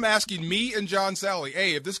remember Tom asking me and John Sally,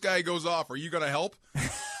 hey, if this guy goes off, are you going to help?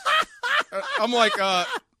 I'm like,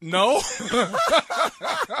 no.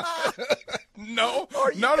 No,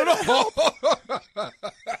 not at all.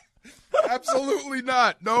 Absolutely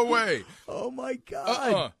not. No way. Oh, my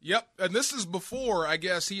God. Yep. And this is before, I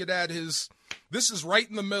guess, he had his... This is right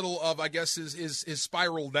in the middle of, I guess, his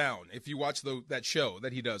spiral down, if you watch that show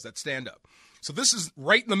that he does, that stand-up. So this is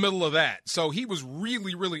right in the middle of that. So he was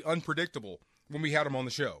really, really unpredictable when we had him on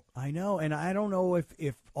the show. I know, and I don't know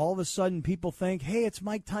if all of a sudden people think, hey, it's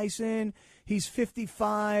Mike Tyson. He's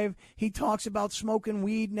 55. He talks about smoking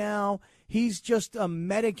weed now. He's just a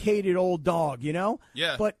medicated old dog, you know?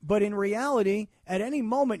 Yeah. But in reality, at any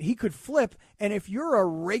moment, he could flip, and if you're a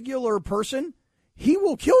regular person, he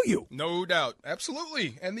will kill you. No doubt.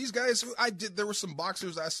 Absolutely. And these guys, there were some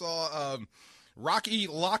boxers I saw. Rocky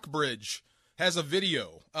Lockbridge has a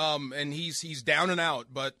video, and he's down and out,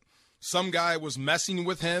 but some guy was messing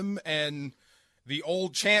with him, and the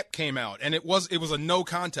old champ came out, and it was a no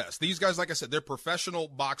contest. These guys, like I said, they're professional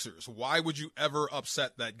boxers. Why would you ever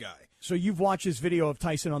upset that guy? So you've watched this video of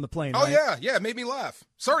Tyson on the plane, Oh, right? yeah, it made me laugh.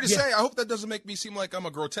 Sorry to say, I hope that doesn't make me seem like I'm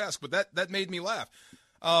a grotesque, but that made me laugh.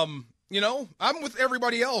 You know, I'm with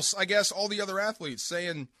everybody else, I guess, all the other athletes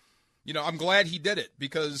saying, you know, I'm glad he did it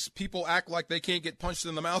because people act like they can't get punched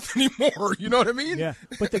in the mouth anymore. You know what I mean? Yeah.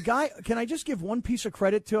 But the guy, can I just give one piece of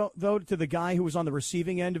credit to the guy who was on the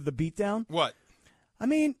receiving end of the beatdown? What? I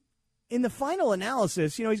mean, in the final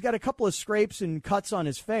analysis, you know, he's got a couple of scrapes and cuts on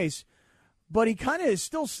his face, but he kind of is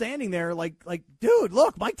still standing there like, dude,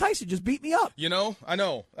 look, Mike Tyson just beat me up. You know, I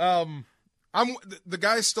know. The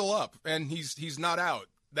guy's still up, and he's not out.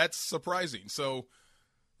 That's surprising. So,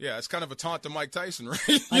 yeah, it's kind of a taunt to Mike Tyson, right?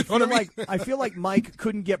 I feel like Mike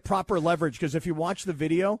couldn't get proper leverage because if you watch the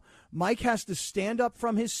video, Mike has to stand up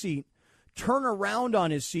from his seat, turn around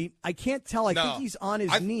on his seat. I can't tell. I think he's on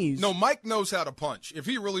his knees. No, Mike knows how to punch. If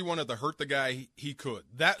he really wanted to hurt the guy, he could.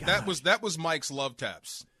 That was Mike's love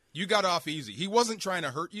taps. You got off easy. He wasn't trying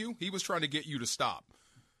to hurt you. He was trying to get you to stop.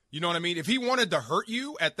 You know what I mean? If he wanted to hurt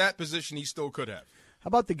you at that position, he still could have. How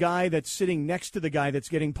about the guy that's sitting next to the guy that's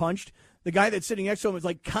getting punched? The guy that's sitting next to him is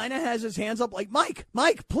like kind of has his hands up like, Mike,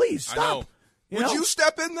 please stop. Would you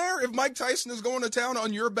step in there if Mike Tyson is going to town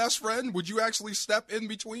on your best friend? Would you actually step in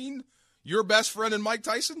between your best friend and Mike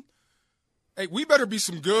Tyson? Hey, we better be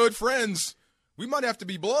some good friends. We might have to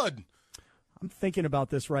be blood. I'm thinking about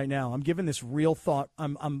this right now. I'm giving this real thought.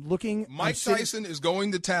 I'm looking. Mike Tyson is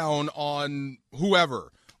going to town on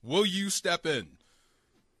whoever. Will you step in?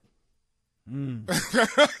 I'm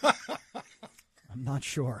not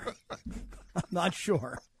sure. I'm not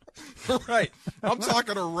sure. Right. I'm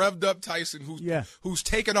talking a revved up Tyson who's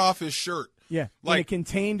taken off his shirt. Yeah, like, in a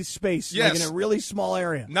contained space, yes, like in a really small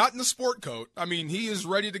area. Not in the sport coat. I mean, he is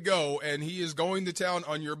ready to go, and he is going to town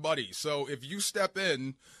on your buddy. So if you step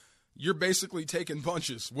in, you're basically taking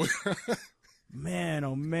punches. Man,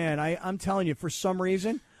 oh, man. I'm telling you, for some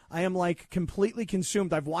reason, I am, like, completely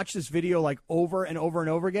consumed. I've watched this video, like, over and over and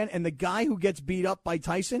over again, and the guy who gets beat up by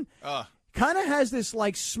Tyson kind of has this,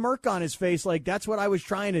 like, smirk on his face, like, that's what I was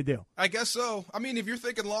trying to do. I guess so. I mean, if you're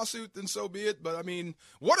thinking lawsuit, then so be it. But, I mean,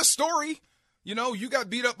 what a story. You know, you got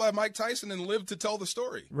beat up by Mike Tyson and lived to tell the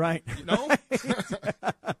story. Right. You know?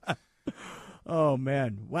 Oh,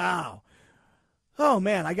 man. Wow. Oh,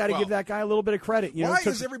 man, I got to give that guy a little bit of credit. Why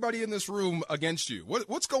is everybody in this room against you?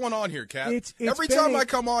 What's going on here, Cap? Every time I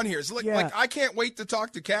come on here, it's like I can't wait to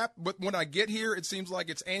talk to Cap, but when I get here, it seems like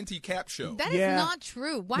it's anti-Cap show. That is not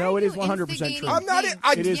true. Why no, are it is you 100% true. I'm not.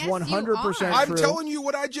 It is 100% true. I'm telling you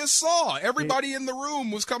what I just saw. Everybody in the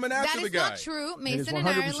room was coming after the guy. That is not true. Mason and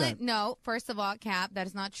Ireland. No, first of all, Cap, that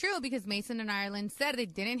is not true because Mason and Ireland said they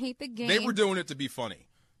didn't hate the game. They were doing it to be funny.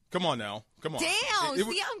 Come on now. Come on. Damn. I'm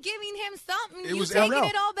giving him something. It was taking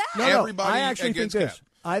it all back. No, everybody I actually think this. Cap.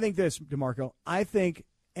 I think this, DeMarco. I think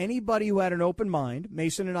anybody who had an open mind,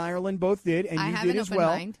 Mason and Ireland both did, and you did as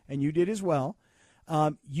well. And you did as well.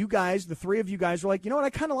 You guys, the three of you guys were like, you know what? I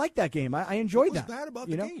kind of like that game. I enjoyed that. What's bad about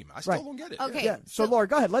the game? I still don't get it. Okay. Yeah. So, Laura,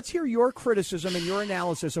 go ahead. Let's hear your criticism and your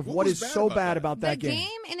analysis of what is so bad about that game. The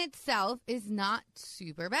game in itself is not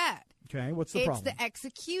super bad. Okay, what's the problem? It's the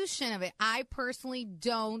execution of it. I personally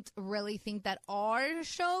don't really think that our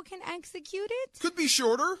show can execute it. Could be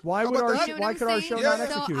shorter. Why could our show not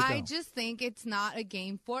execute it? I just think it's not a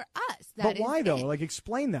game for us. But why though? Like,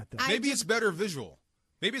 explain that though. Maybe it's better visual.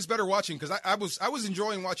 Maybe it's better watching because I was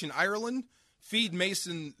enjoying watching Ireland feed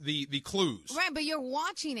Mason the clues. Right, but you're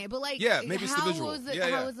watching it. But like, maybe it's the visual.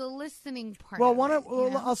 How was the listening part?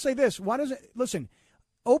 Well, I'll say this. Why does it listen?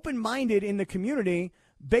 Open-minded in the community.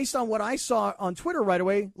 Based on what I saw on Twitter right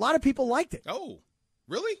away, a lot of people liked it. Oh,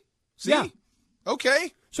 really? See? Yeah.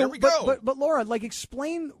 Okay. So, there we go. But Laura, like,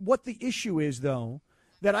 explain what the issue is, though,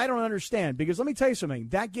 that I don't understand. Because let me tell you something.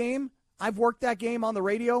 That game, I've worked that game on the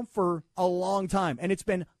radio for a long time, and it's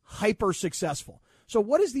been hyper successful. So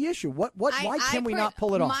what is the issue? Why can we not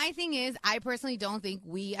pull it off? My thing is, I personally don't think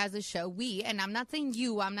we as a show, and I'm not saying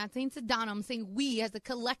you, I'm not saying Sedano, I'm saying we as a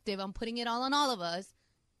collective, I'm putting it all on all of us,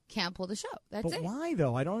 can't pull the show. That's it. But why,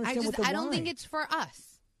 though? I don't understand I don't think it's for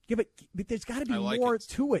us. Yeah, but there's got to be more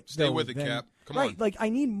to it. Stay with it, Cap. Come on. Like, I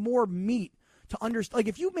need more meat to understand. Like,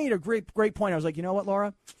 if you made a great point, I was like, you know what,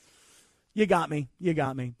 Laura? You got me.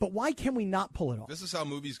 But why can we not pull it off? This is how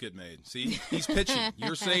movies get made. See? He's pitching.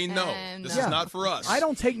 You're saying no. This is not for us. I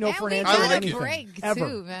don't take no for an answer I like anything. Break ever.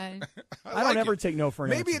 Too, man. I don't ever take no for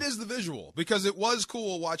an answer. Maybe it is the visual because it was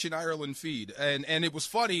cool watching Ireland feed. And it was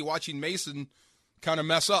funny watching Mason kind of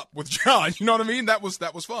mess up with John. You know what I mean? That was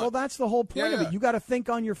fun. Well, that's the whole point of it. You got to think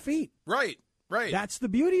on your feet. Right. That's the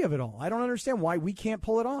beauty of it all. I don't understand why we can't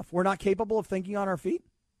pull it off. We're not capable of thinking on our feet.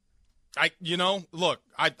 Look,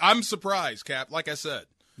 I'm surprised, Cap. Like I said,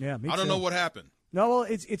 me I don't know what happened. No, well,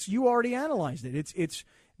 it's you already analyzed it. It's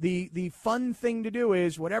the fun thing to do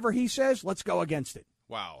is whatever he says, let's go against it.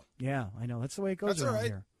 Wow. Yeah, I know that's the way it goes That's around all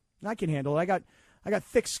right. here. I can handle it. I got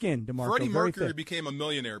thick skin, DeMarco. Freddie Mercury thick. became a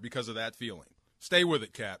millionaire because of that feeling. Stay with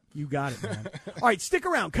it, Cap. You got it, man. All right, stick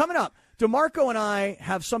around. Coming up, DeMarco and I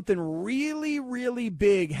have something really, really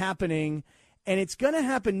big happening, and it's going to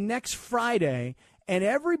happen next Friday, and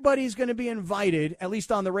everybody's going to be invited, at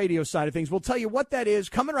least on the radio side of things. We'll tell you what that is.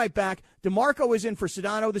 Coming right back. DeMarco is in for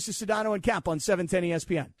Sedano. This is Sedano and Cap on 710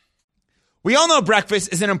 ESPN. We all know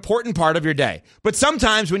breakfast is an important part of your day, but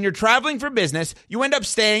sometimes when you're traveling for business, you end up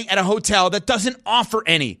staying at a hotel that doesn't offer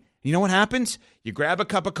any. You know what happens? You grab a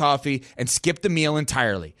cup of coffee and skip the meal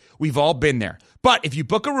entirely. We've all been there. But if you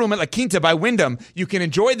book a room at La Quinta by Wyndham, you can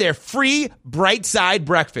enjoy their free Bright Side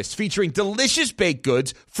breakfast featuring delicious baked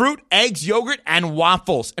goods, fruit, eggs, yogurt, and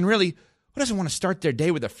waffles. And really, who doesn't want to start their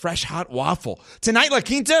day with a fresh, hot waffle? Tonight, La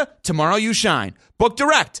Quinta, tomorrow you shine. Book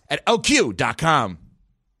direct at lq.com.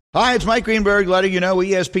 Hi, it's Mike Greenberg letting you know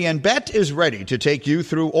ESPN Bet is ready to take you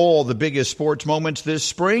through all the biggest sports moments this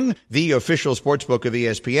spring. The official sportsbook of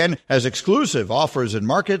ESPN has exclusive offers and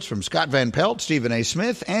markets from Scott Van Pelt, Stephen A.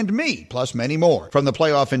 Smith, and me, plus many more. From the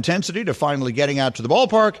playoff intensity to finally getting out to the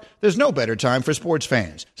ballpark, there's no better time for sports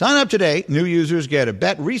fans. Sign up today. New users get a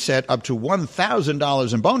bet reset up to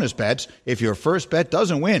 $1,000 in bonus bets if your first bet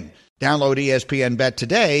doesn't win. Download ESPN Bet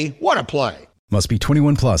today. What a play. Must be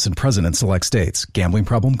 21 plus and present in select states. Gambling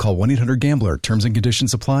problem? Call 1-800-GAMBLER. Terms and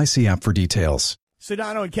conditions apply. See app for details.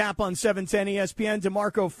 Sedano and Cap on 710 ESPN.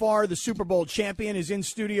 DeMarco Farr, the Super Bowl champion, is in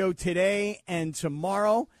studio today and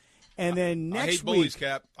tomorrow. And then next week. I hate bullies,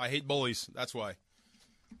 Cap. I hate bullies. That's why.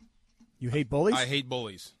 You hate bullies? I hate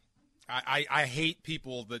bullies. I hate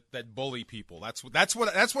people that bully people. That's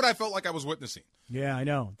what I felt like I was witnessing. Yeah, I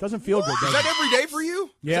know. It doesn't feel good, does Is that every day for you?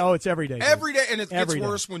 Yeah, it's every day. Every day, and it gets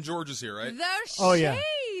worse when George is here, right? The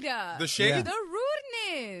shade. The shade? The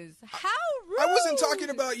rudeness. How rude. I wasn't talking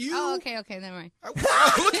about you. Oh, okay, never mind. Oh,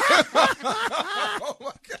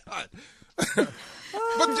 my God.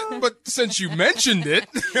 But since you mentioned it.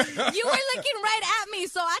 You were looking right at me,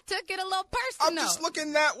 so I took it a little personal. I'm just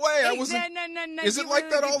looking that way. I wasn't. No. Is it like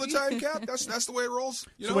that all the time, Cap? That's the way it rolls?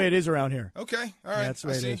 That's the way it is around here. Okay, all right. Yeah, that's the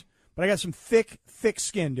way it is. But I got some thick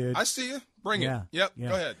skin, dude. I see you. Bring it. Yep. Go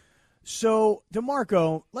ahead. So,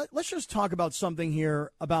 DeMarco, let's just talk about something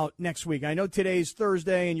here about next week. I know today's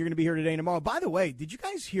Thursday, and you're going to be here today and tomorrow. By the way, did you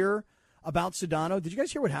guys hear about Sedano? Did you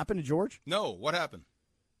guys hear what happened to George? No. What happened?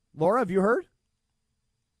 Laura, have you heard?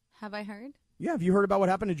 Have I heard? Yeah, have you heard about what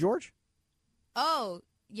happened to George? Oh,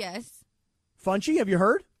 yes. Funchy, have you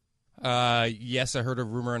heard? Yes, I heard a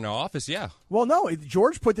rumor in the office, yeah. Well, no,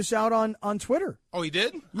 George put this out on Twitter. Oh, he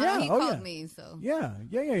did? Yeah. He called me, so. Yeah.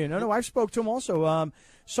 No, I spoke to him also.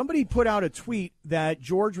 Somebody put out a tweet that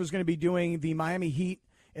George was going to be doing the Miami Heat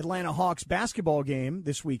Atlanta Hawks basketball game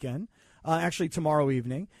this weekend, actually tomorrow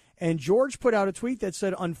evening. And George put out a tweet that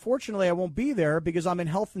said, unfortunately, I won't be there because I'm in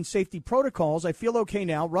health and safety protocols. I feel okay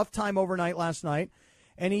now. Rough time overnight last night.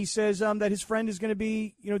 And he says that his friend is going to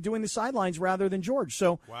be, doing the sidelines rather than George.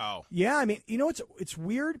 So, wow. Yeah, I mean, it's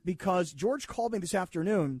weird because George called me this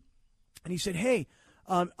afternoon, and he said, hey,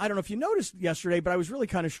 I don't know if you noticed yesterday, but I was really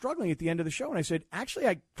kind of struggling at the end of the show. And I said, actually,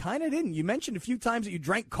 I kind of didn't. You mentioned a few times that you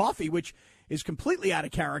drank coffee, which is completely out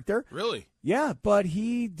of character. Really? Yeah, but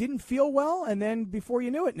he didn't feel well, and then before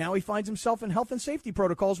you knew it, now he finds himself in health and safety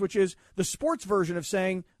protocols, which is the sports version of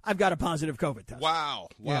saying, I've got a positive COVID test. Wow.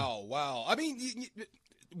 I mean,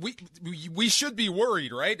 we should be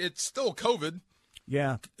worried, right? It's still COVID.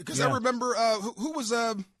 Yeah. Because I remember who was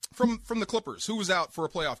from the Clippers, who was out for a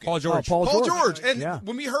playoff game? Paul George. Paul George. And yeah.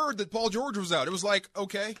 when we heard that Paul George was out, it was like,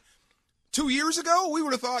 okay, 2 years ago, we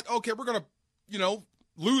would have thought, okay, we're going to,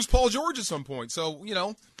 lose Paul George at some point. So,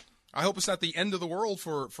 I hope it's not the end of the world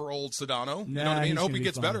for old Sedano. You know what I mean? I hope he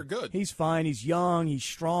gets better. Good. He's fine. He's young. He's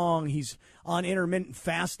strong. He's on intermittent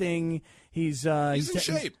fasting. He's in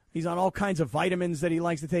shape. He's on all kinds of vitamins that he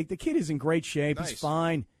likes to take. The kid is in great shape. Nice.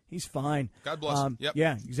 He's fine. God bless him. Yep.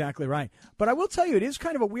 Yeah, exactly right. But I will tell you, it is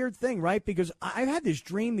kind of a weird thing, right? Because I had this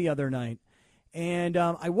dream the other night, and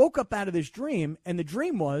I woke up out of this dream, and the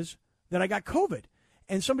dream was that I got COVID.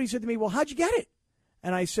 And somebody said to me, well, how'd you get it?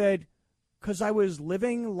 And I said, because I was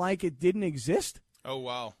living like it didn't exist. Oh,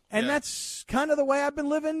 wow. And that's kind of the way I've been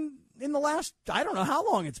living in the last, I don't know how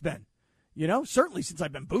long it's been. Certainly since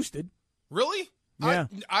I've been boosted. Really? Yeah.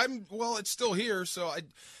 Well, it's still here, so I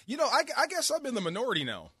guess I'm in the minority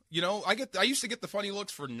now. I used to get the funny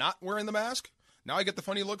looks for not wearing the mask. Now I get the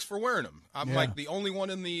funny looks for wearing them. I'm like the only one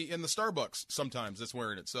in the Starbucks sometimes that's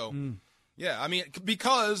wearing it. So, yeah, I mean,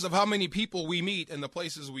 because of how many people we meet and the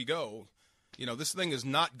places we go, this thing is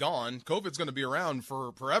not gone. COVID's going to be around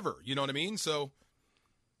for forever. You know what I mean? So,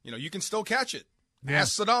 you can still catch it. Yeah.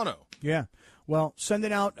 Ask Sedano. Yeah. Well,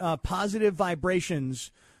 sending out positive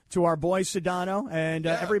vibrations to our boy Sedano and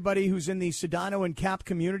everybody who's in the Sedano and Kap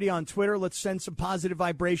community on Twitter. Let's send some positive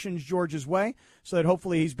vibrations George's way so that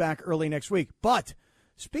hopefully he's back early next week. But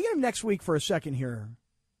speaking of next week for a second here,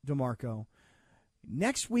 DeMarco,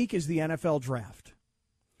 next week is the NFL draft,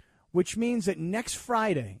 which means that next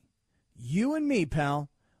Friday, you and me, pal,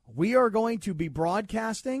 we are going to be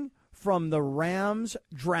broadcasting from the Rams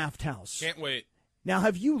draft house. Can't wait. Now,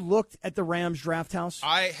 have you looked at the Rams draft house?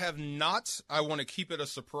 I have not. I want to keep it a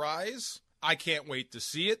surprise. I can't wait to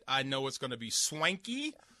see it. I know it's going to be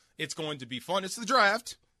swanky. It's going to be fun. It's the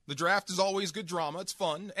draft. The draft is always good drama. It's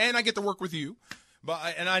fun. And I get to work with you.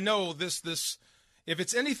 And I know this, if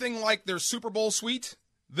it's anything like their Super Bowl suite,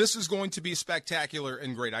 this is going to be spectacular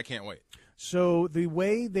and great. I can't wait. So the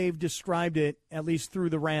way they've described it, at least through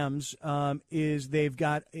the Rams, is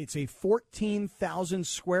it's a 14,000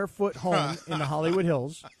 square foot home in the Hollywood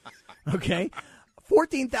Hills. Okay,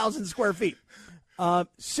 14,000 square feet,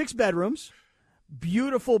 6 bedrooms,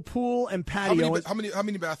 beautiful pool and patio. How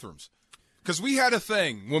many bathrooms? Because we had a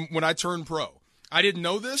thing when I turned pro. I didn't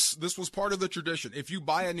know this. This was part of the tradition. If you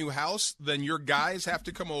buy a new house, then your guys have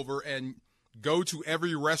to come over and go to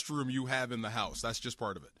every restroom you have in the house. That's just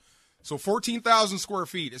part of it. So 14,000 square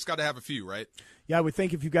feet, it's got to have a few, right? Yeah, I would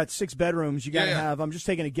think if you've got 6 bedrooms, you got to have, I'm just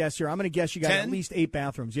taking a guess here, I'm going to guess you got 10? at least 8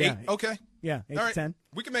 bathrooms. Yeah. 8? Okay. Yeah, 8 All to right. 10.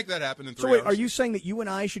 We can make that happen in 3 hours. So wait, hours. are you saying that you and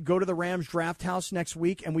I should go to the Rams draft house next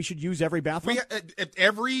week and we should use every bathroom? At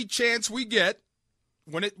every chance we get,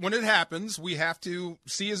 when it happens, we have to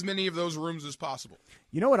see as many of those rooms as possible.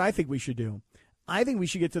 You know what I think we should do? I think we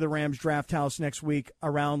should get to the Rams draft house next week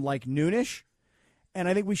around like noonish, and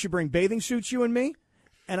I think we should bring bathing suits, you and me.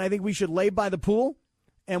 And I think we should lay by the pool,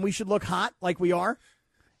 and we should look hot like we are.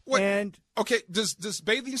 What? And okay, does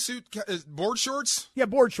bathing suit board shorts? Yeah,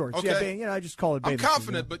 board shorts. Okay. Yeah, I just call it bathing I'm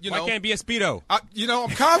confident, suit, but Why can't it be a Speedo? I'm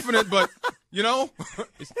confident, but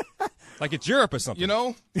like it's Europe or something.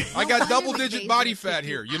 I got double-digit body fat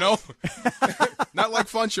here. Not like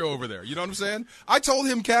Funcho over there. You know what I'm saying? I told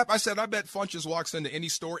him, Cap. I said, I bet Funches walks into any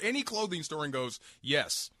store, any clothing store, and goes,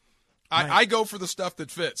 yes. I go for the stuff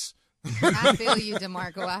that fits. I feel you,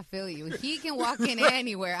 DeMarco. I feel you. He can walk in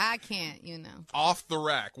anywhere. I can't, Off the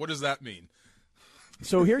rack. What does that mean?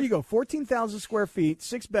 So here you go. 14,000 square feet,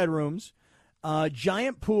 6 bedrooms,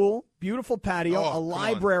 giant pool, beautiful patio, a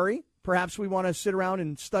library. Perhaps we want to sit around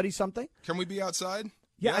and study something. Can we be outside?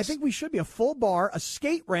 Yeah, yes? I think we should be. A full bar, a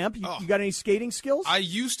skate ramp. You got any skating skills? I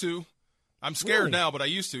used to. I'm scared now, but I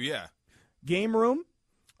used to, yeah. Game room,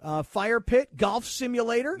 fire pit, golf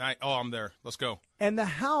simulator. I'm there. Let's go. And the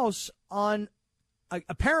house on,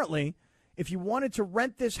 apparently, if you wanted to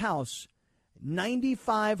rent this house,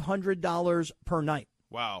 $9,500 per night.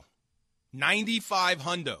 Wow.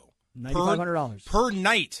 $9,500. $9,500. Per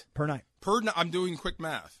night. Per night. I'm doing quick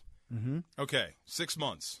math. Mm-hmm. Okay. 6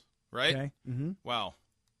 months, right? Okay. Mm-hmm. Wow.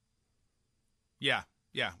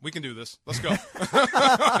 Yeah, we can do this. Let's go.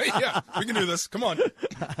 Yeah, we can do this. Come on.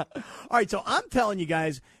 All right, so I'm telling you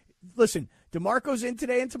guys, listen, DeMarco's in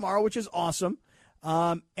today and tomorrow, which is awesome.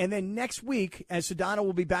 And then next week, as Sedano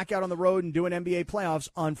will be back out on the road and doing NBA playoffs,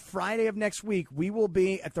 on Friday of next week, we will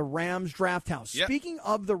be at the Rams Draft House. Yep. Speaking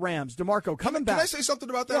of the Rams, DeMarco, coming back. Can I say something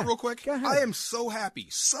about that real quick? Go ahead. I am so happy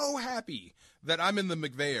that I'm in the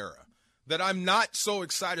McVay era, that I'm not so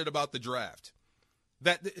excited about the draft.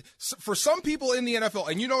 That for some people in the NFL,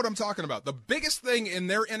 and you know what I'm talking about, the biggest thing in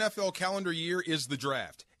their NFL calendar year is the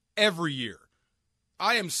draft. Every year.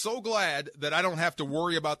 I am so glad that I don't have to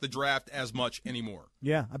worry about the draft as much anymore.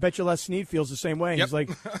 Yeah, I bet you Les Snead feels the same way. Yep. He's like,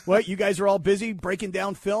 what, you guys are all busy breaking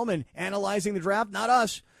down film and analyzing the draft? Not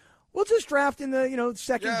us. We'll just draft in the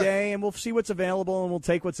second day, and we'll see what's available, and we'll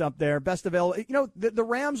take what's up there. Best available. The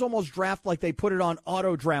Rams almost draft like they put it on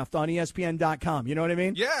auto draft on ESPN.com. You know what I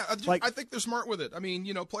mean? Yeah, I think they're smart with it. I mean,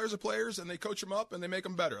 players are players, and they coach them up, and they make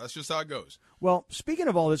them better. That's just how it goes. Well, speaking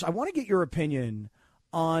of all this, I want to get your opinion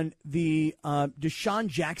on the DeSean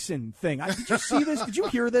Jackson thing. Did you see this? Did you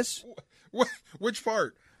hear this? Which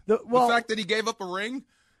part? The fact that he gave up a ring?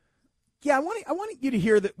 Yeah, I want you to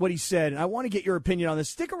hear what he said, and I want to get your opinion on this.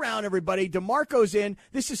 Stick around, everybody. DeMarco's in.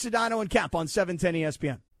 This is Sedano and Kap on 710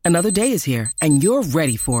 ESPN. Another day is here, and you're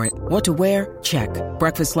ready for it. What to wear? Check.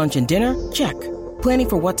 Breakfast, lunch, and dinner? Check. Planning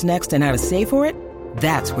for what's next and how to save for it?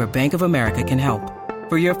 That's where Bank of America can help.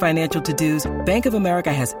 For your financial to-dos, Bank of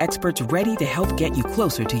America has experts ready to help get you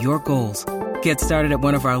closer to your goals. Get started at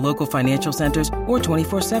one of our local financial centers or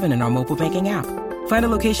 24/7 in our mobile banking app. Find a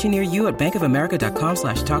location near you at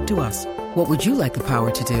bankofamerica.com/talktous. What would you like the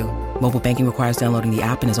power to do? Mobile banking requires downloading the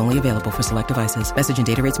app and is only available for select devices. Message and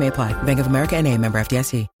data rates may apply. Bank of America N.A., member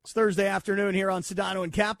FDIC. It's Thursday afternoon here on Sedano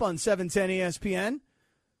and Kap on 710 ESPN.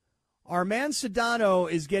 Our man Sedano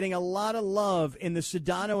is getting a lot of love in the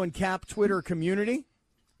Sedano and Kap Twitter community.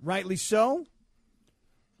 Rightly so.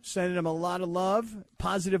 Sending him a lot of love,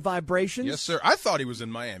 positive vibrations. Yes, sir. I thought he was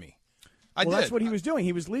in Miami. I did. That's what he was doing.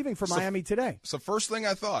 He was leaving for Miami today. So first thing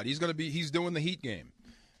I thought, he's doing the Heat game.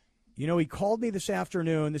 He called me this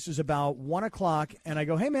afternoon. This is about 1 o'clock, and I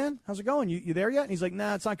go, hey, man, how's it going? You there yet? And he's like,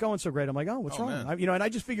 nah, it's not going so great. I'm like, what's wrong? And I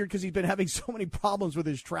just figured because he's been having so many problems with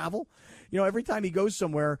his travel. Every time he goes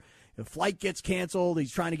somewhere, the flight gets canceled.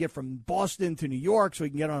 He's trying to get from Boston to New York so he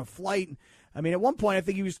can get on a flight. I mean, at one point, I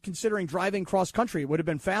think he was considering driving cross-country. It would have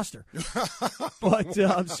been faster. But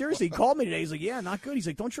seriously, he called me today. He's like, yeah, not good. He's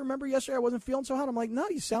like, don't you remember yesterday I wasn't feeling so hot? I'm like, no,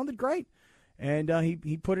 you sounded great. And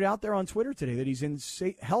he put it out there on Twitter today that he's in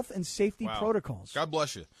health and safety protocols. God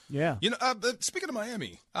bless you. Yeah. Speaking of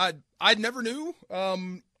Miami, I never knew,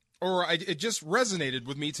 it just resonated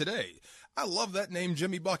with me today. I love that name,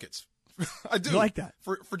 Jimmy Buckets. I do. You like that?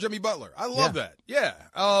 For Jimmy Butler. I love that. Yeah.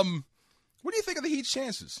 What do you think of the Heat's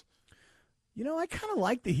chances? I kind of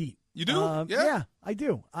like the Heat. You do? Yeah, I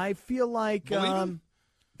do. I feel like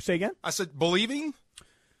say again? I said believing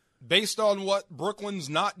based on what Brooklyn's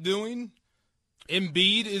not doing.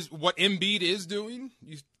 Embiid is doing.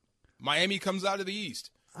 Miami comes out of the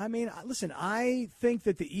East. I mean, listen, I think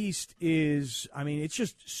that the East is, it's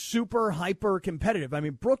just super hyper competitive. I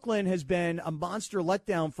mean, Brooklyn has been a monster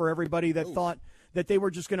letdown for everybody that thought that they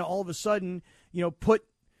were just going to all of a sudden, put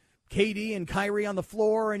KD and Kyrie on the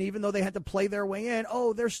floor, and even though they had to play their way in,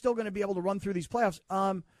 they're still going to be able to run through these playoffs.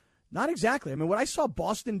 Not exactly. I mean, what I saw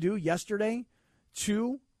Boston do yesterday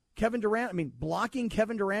to Kevin Durant, blocking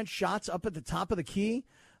Kevin Durant's shots up at the top of the key,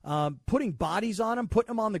 putting bodies on him,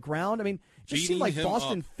 putting him on the ground. It just seemed like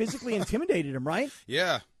Boston physically intimidated him, right?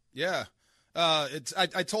 Yeah.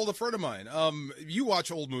 I told a friend of mine, you watch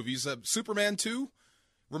old movies, Superman 2.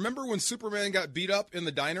 Remember when Superman got beat up in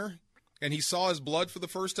the diner? And he saw his blood for the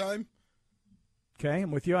first time? Okay,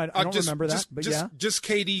 I'm with you. I don't remember that, but yeah. Just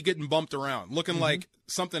KD getting bumped around, looking like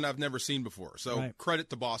something I've never seen before. So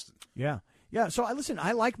credit to Boston. Yeah. So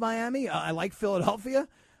I like Miami. I like Philadelphia.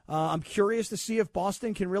 I'm curious to see if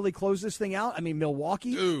Boston can really close this thing out. I mean,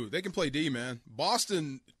 Milwaukee. Dude, they can play D, man.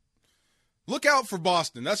 Boston, look out for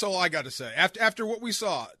Boston. That's all I got to say. After what we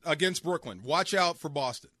saw against Brooklyn, watch out for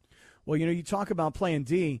Boston. Well, you talk about playing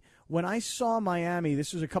D. When I saw Miami,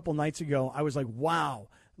 this was a couple nights ago, I was like, wow.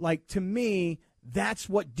 Like, to me, that's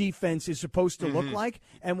what defense is supposed to look like.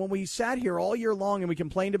 And when we sat here all year long and we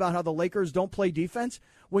complained about how the Lakers don't play defense,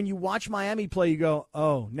 when you watch Miami play, you go,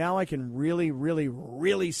 oh, now I can really, really,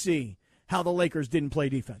 really see how the Lakers didn't play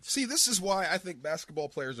defense. See, this is why I think basketball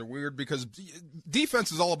players are weird, because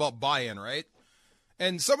defense is all about buy-in, right?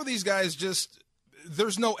 And some of these guys just,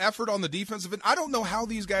 there's no effort on the defensive end. I don't know how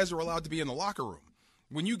these guys are allowed to be in the locker room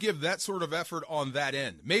when you give that sort of effort on that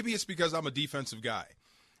end. Maybe it's because I'm a defensive guy.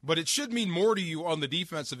 But it should mean more to you on the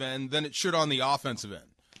defensive end than it should on the offensive end.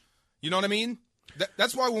 You know what I mean?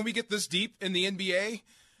 That's why when we get this deep in the NBA,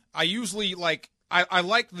 I usually I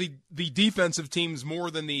like the defensive teams more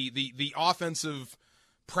than the offensive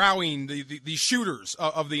prowling, the shooters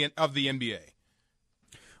of the NBA.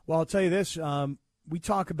 Well, I'll tell you this. We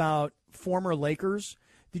talk about former Lakers.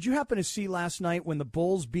 Did you happen to see last night when the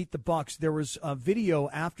Bulls beat the Bucks? There was a video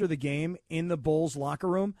after the game in the Bulls locker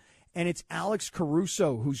room, and it's Alex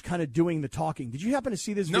Caruso who's kind of doing the talking. Did you happen to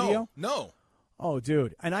see this video? No. Oh,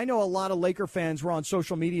 dude. And I know a lot of Laker fans were on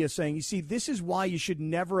social media saying, you see, this is why you should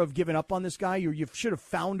never have given up on this guy. You should have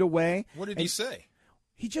found a way. What did he say?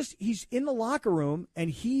 He's in the locker room, and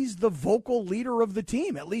he's the vocal leader of the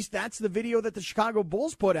team. At least that's the video that the Chicago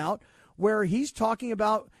Bulls put out, where he's talking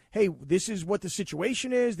about, hey, this is what the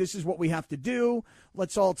situation is. This is what we have to do.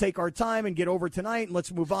 Let's all take our time and get over tonight, and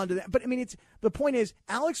let's move on to that. But, I mean, the point is,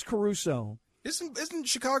 Alex Caruso. Isn't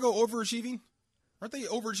Chicago overachieving? Aren't they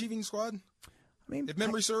overachieving squad? I mean, if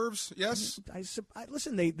memory serves, yes.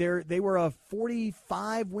 Listen, they were a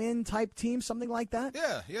 45-win type team, something like that.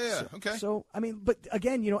 Yeah. Okay. So, I mean, but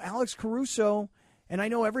again, Alex Caruso. And I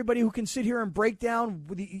know everybody who can sit here and break down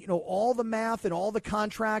all the math and all the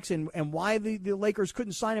contracts and why the Lakers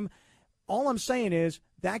couldn't sign him. All I'm saying is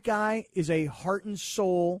that guy is a heart and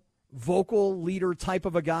soul vocal leader type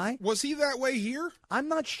of a guy. Was he that way here? I'm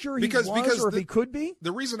not sure he was or if he could be.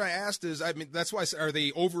 The reason I asked is, I mean, that's why are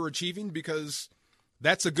they overachieving? Because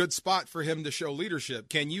that's a good spot for him to show leadership.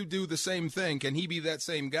 Can you do the same thing? Can he be that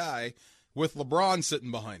same guy with LeBron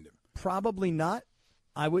sitting behind him? Probably not.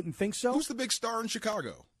 I wouldn't think so. Who's the big star in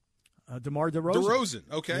Chicago? DeMar DeRozan.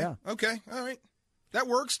 DeRozan. Okay. Yeah. Okay. All right. That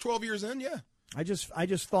works. 12 years in. Yeah. I just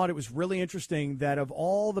thought it was really interesting that of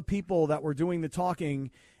all the people that were doing the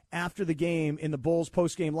talking after the game in the Bulls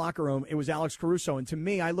post-game locker room, it was Alex Caruso. And to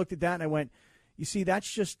me, I looked at that and I went, you see,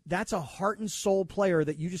 that's a heart and soul player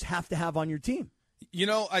that you just have to have on your team.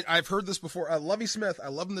 I've heard this before. Lovie Smith, I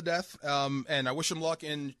love him to death, and I wish him luck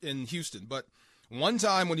in Houston. But one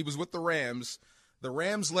time when he was with the Rams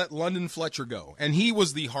let London Fletcher go, and he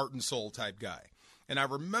was the heart and soul type guy. And I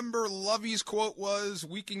remember Lovey's quote was,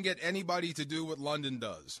 "We can get anybody to do what London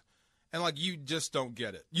does." And, you just don't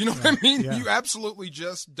get it. You know what I mean? Yeah. You absolutely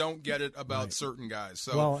just don't get it about certain guys.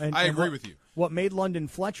 So I agree with you. What made London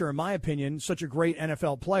Fletcher, in my opinion, such a great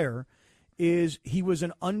NFL player is he was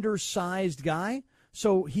an undersized guy,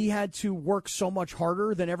 so he had to work so much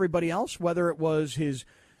harder than everybody else, whether it was his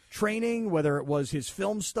training, whether it was his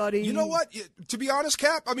film study. You know what? To be honest,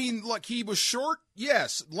 Cap, I mean, he was short,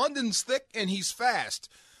 yes. London's thick, and he's fast.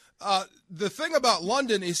 The thing about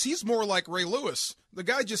London is he's more like Ray Lewis. The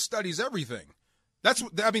guy just studies everything.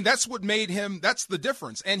 That's what made him, that's the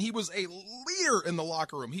difference. And he was a leader in the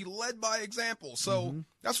locker room. He led by example. So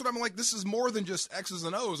that's what I'm like, this is more than just X's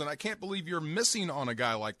and O's, and I can't believe you're missing on a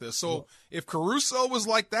guy like this. So if Caruso was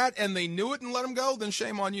like that and they knew it and let him go, then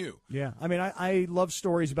shame on you. Yeah, I mean, I love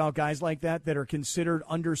stories about guys like that are considered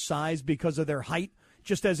undersized because of their height.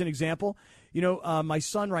 Just as an example, my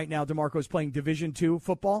son right now, DeMarco, is playing Division II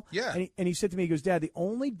football. Yeah. And he said to me, he goes, Dad, the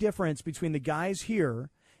only difference between the guys here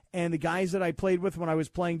and the guys that I played with when I was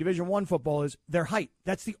playing Division I football is their height.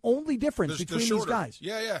 That's the only difference between these guys.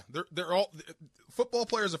 Yeah. They're all football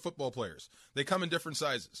players are football players. They come in different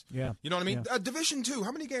sizes. Yeah. You know what I mean? Yeah. Division II,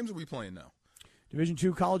 how many games are we playing now? Division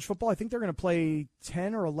II college football, I think they're going to play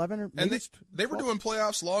 10 or 11. Or and they were doing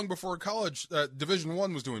playoffs long before college. Division I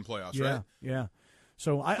was doing playoffs, right? Yeah.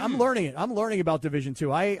 So I'm learning it. I'm learning about Division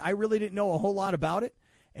II. I really didn't know a whole lot about it.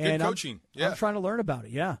 And good coaching. I'm trying to learn about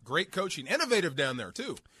it, yeah. Great coaching. Innovative down there,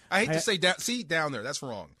 too. I hate to say down there. That's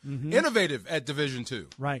wrong. Mm-hmm. Innovative at Division II.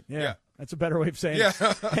 Right, yeah. That's a better way of saying it.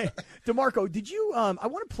 Hey, DeMarco, did you I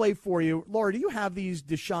want to play for you. Laura, do you have these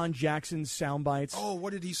DeSean Jackson sound bites? Oh,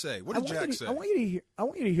 what did he say? What did Jack say? I want you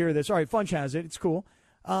to hear this. All right, Funch has it. It's cool.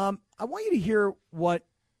 I want you to hear what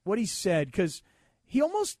he said, because he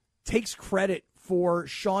almost takes credit for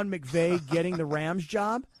Sean McVay getting the Rams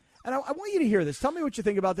job. And I want you to hear this. Tell me what you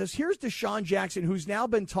think about this. Here's DeSean Jackson, who's now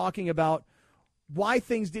been talking about why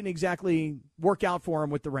things didn't exactly work out for him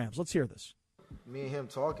with the Rams. Let's hear this. Me and him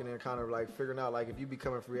talking and kind of like figuring out, like, if you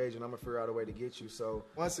become a free agent, I'm going to figure out a way to get you. So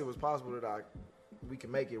once it was possible that we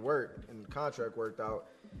can make it work and the contract worked out,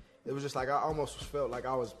 it was just like I almost felt like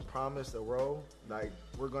I was promised a role. Like,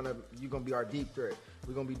 you're going to be our deep threat.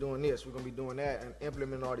 We're going to be doing this. We're going to be doing that and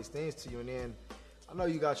implementing all these things to you. And then I know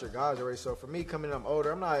you got your guys already. So for me, coming in, I'm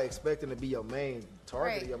older. I'm not expecting to be your main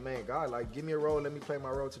target, your main guy. Like, give me a role. Let me play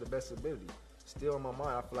my role to the best ability. Still in my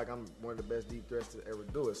mind, I feel like I'm one of the best deep threats to ever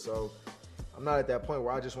do it. So I'm not at that point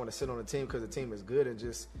where I just want to sit on the team because the team is good and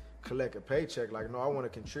just collect a paycheck. Like, no, I want to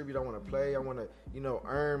contribute. I want to play. I want to,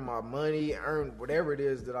 earn my money, earn whatever it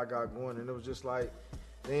is that I got going. And it was just like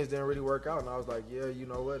things didn't really work out. And I was like, yeah, you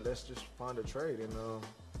know what? Let's just find a trade. And,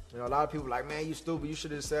 a lot of people like, man, you stupid. You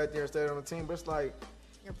should have sat there and stayed on the team. But it's like,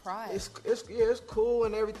 your pride. It's cool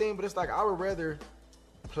and everything. But it's like I would rather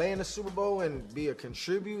play in the Super Bowl and be a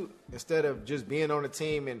contribute instead of just being on the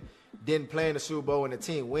team and didn't play in the Super Bowl and the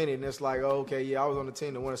team winning. And it's like, oh, okay, yeah, I was on the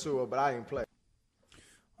team to win a Super Bowl, but I didn't play.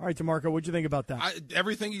 All right, DeMarco, what'd you think about that?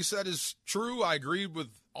 Everything you said is true. I agree with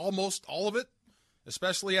almost all of it,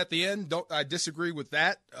 especially at the end. I disagree with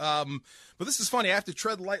that. But this is funny. I have to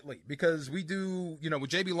tread lightly because we do, with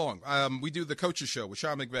JB Long, we do the coaches show with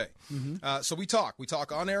Sean McVay. Mm-hmm. So we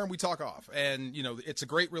talk on air and we talk off. And, it's a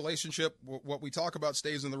great relationship. What we talk about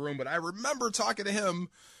stays in the room. But I remember talking to him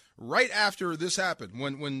right after this happened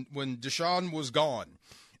when DeSean was gone.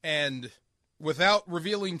 And without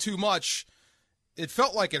revealing too much, it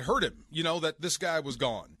felt like it hurt him, that this guy was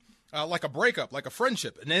gone. Like a breakup, like a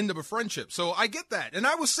friendship, an end of a friendship. So I get that. And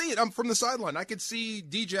I was seeing it. I'm from the sideline. I could see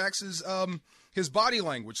D-Jax's his body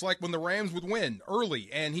language, like when the Rams would win early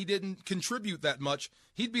and he didn't contribute that much,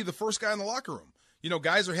 he'd be the first guy in the locker room.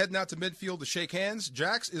 Guys are heading out to midfield to shake hands.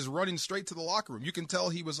 Jax is running straight to the locker room. You can tell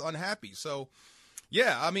he was unhappy. So,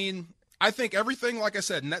 yeah, I think everything, like I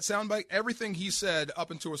said, in that soundbite, everything he said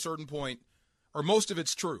up until a certain point, or most of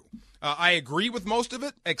it's true. I agree with most of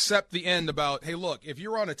it, except the end about, hey, look, if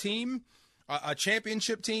you're on a team, a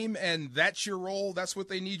championship team, and that's your role, that's what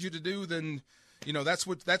they need you to do, then, that's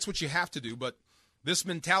what you have to do. But this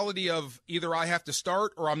mentality of either I have to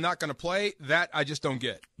start or I'm not going to play, that I just don't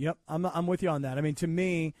get. Yep, I'm with you on that. To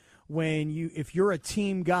me, if you're a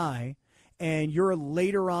team guy and you're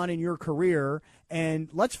later on in your career, and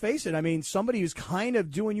let's face it, somebody who's kind of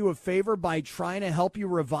doing you a favor by trying to help you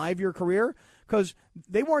revive your career, because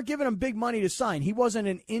they weren't giving him big money to sign. He wasn't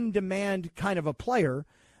an in-demand kind of a player.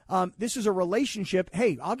 This is a relationship.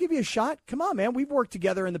 Hey, I'll give you a shot. Come on, man. We've worked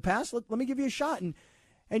together in the past. Let me give you a shot. And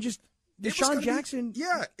just DeSean Jackson.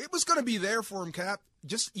 It was going to be there for him, Cap.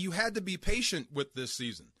 Just you had to be patient with this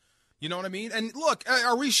season. You know what I mean? And look,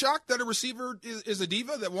 are we shocked that a receiver is a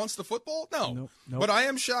diva that wants the football? No. Nope. But I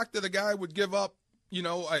am shocked that a guy would give up,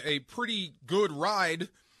 a pretty good ride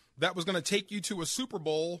that was going to take you to a Super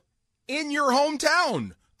Bowl in your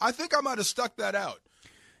hometown. I think I might have stuck that out.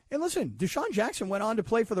 And listen, DeSean Jackson went on to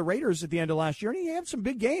play for the Raiders at the end of last year, and he had some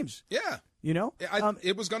big games. Yeah.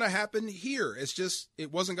 It was going to happen here. It's just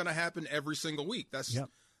it wasn't going to happen every single week.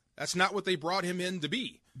 That's not what they brought him in to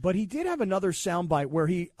be. But he did have another soundbite where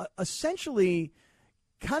he essentially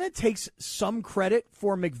kind of takes some credit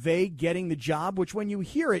for McVay getting the job, which when you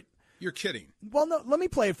hear it. You're kidding. Well, no, let me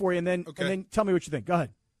play it for you, and then tell me what you think. Go ahead.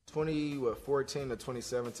 2014 to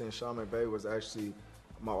 2017, Sean McVay was actually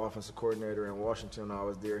my offensive coordinator in Washington. I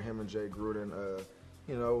was there. Him and Jay Gruden,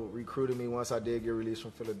 recruited me once I did get released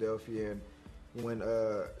from Philadelphia. And when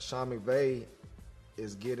Sean McVay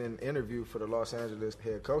is getting interviewed for the Los Angeles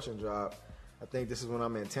head coaching job, I think this is when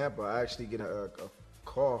I'm in Tampa. I actually get a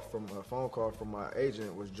phone call from my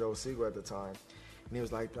agent, was Joe Siegel at the time. And he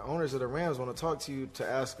was like, the owners of the Rams want to talk to you to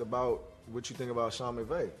ask about what you think about Sean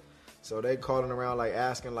McVay. So they calling around,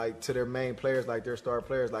 asking, to their main players, their star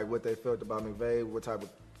players, what they felt about McVay, what type of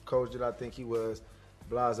coach did I think he was,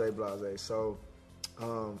 blase. So,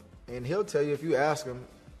 and he'll tell you, if you ask him,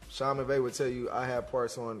 Sean McVay would tell you, I have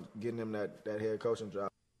parts on getting him that head coaching job.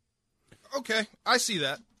 Okay, I see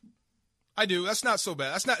that. I do. That's not so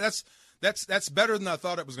bad. That's better than I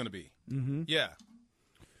thought it was going to be. Mm-hmm. Yeah.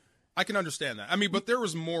 I can understand that. But there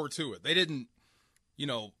was more to it. They didn't,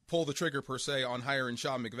 pull the trigger per se on hiring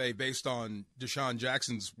Sean McVay based on DeSean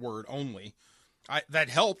Jackson's word only. That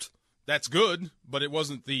helped. That's good, but it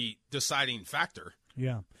wasn't the deciding factor.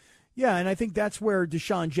 Yeah. Yeah, and I think that's where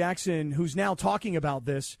DeSean Jackson, who's now talking about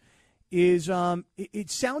this, is it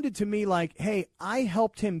sounded to me like, hey, I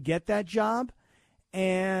helped him get that job,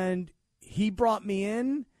 and he brought me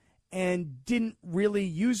in, and didn't really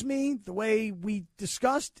use me the way we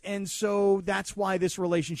discussed, and so that's why this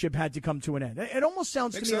relationship had to come to an end. It almost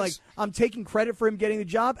sounds to me like I'm taking credit for him getting the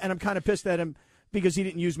job, and I'm kind of pissed at him because he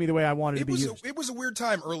didn't use me the way I wanted to be used. It was a weird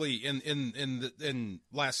time early in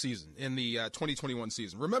last season, in the 2021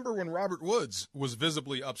 season. Remember when Robert Woods was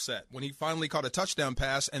visibly upset when he finally caught a touchdown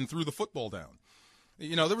pass and threw the football down?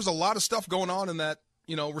 There was a lot of stuff going on in that,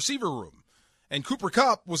 receiver room. And Cooper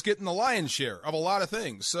Kupp was getting the lion's share of a lot of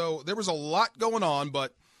things. So there was a lot going on,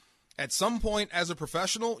 but at some point as a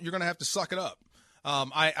professional, you're going to have to suck it up.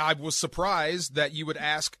 I was surprised that you would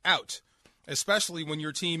ask out, especially when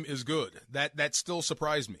your team is good. That still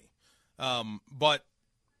surprised me. But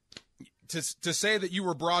to say that you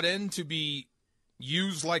were brought in to be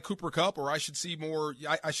used like Cooper Kupp, or I should see more,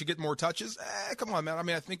 I should get more touches, come on, man.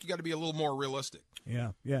 I think you got to be a little more realistic.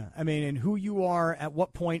 Yeah. And who you are at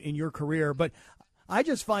what point in your career. But I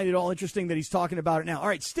just find it all interesting that he's talking about it now. All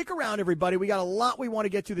right, stick around, everybody. We got a lot we want to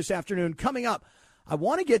get to this afternoon. Coming up, I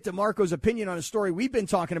want to get to Marco's opinion on a story we've been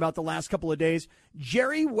talking about the last couple of days.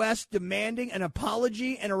 Jerry West demanding an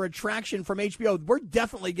apology and a retraction from HBO. We're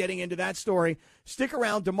definitely getting into that story. Stick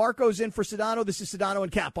around. DeMarco's in for Sedano. This is Sedano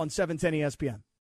and Kap on 710 ESPN.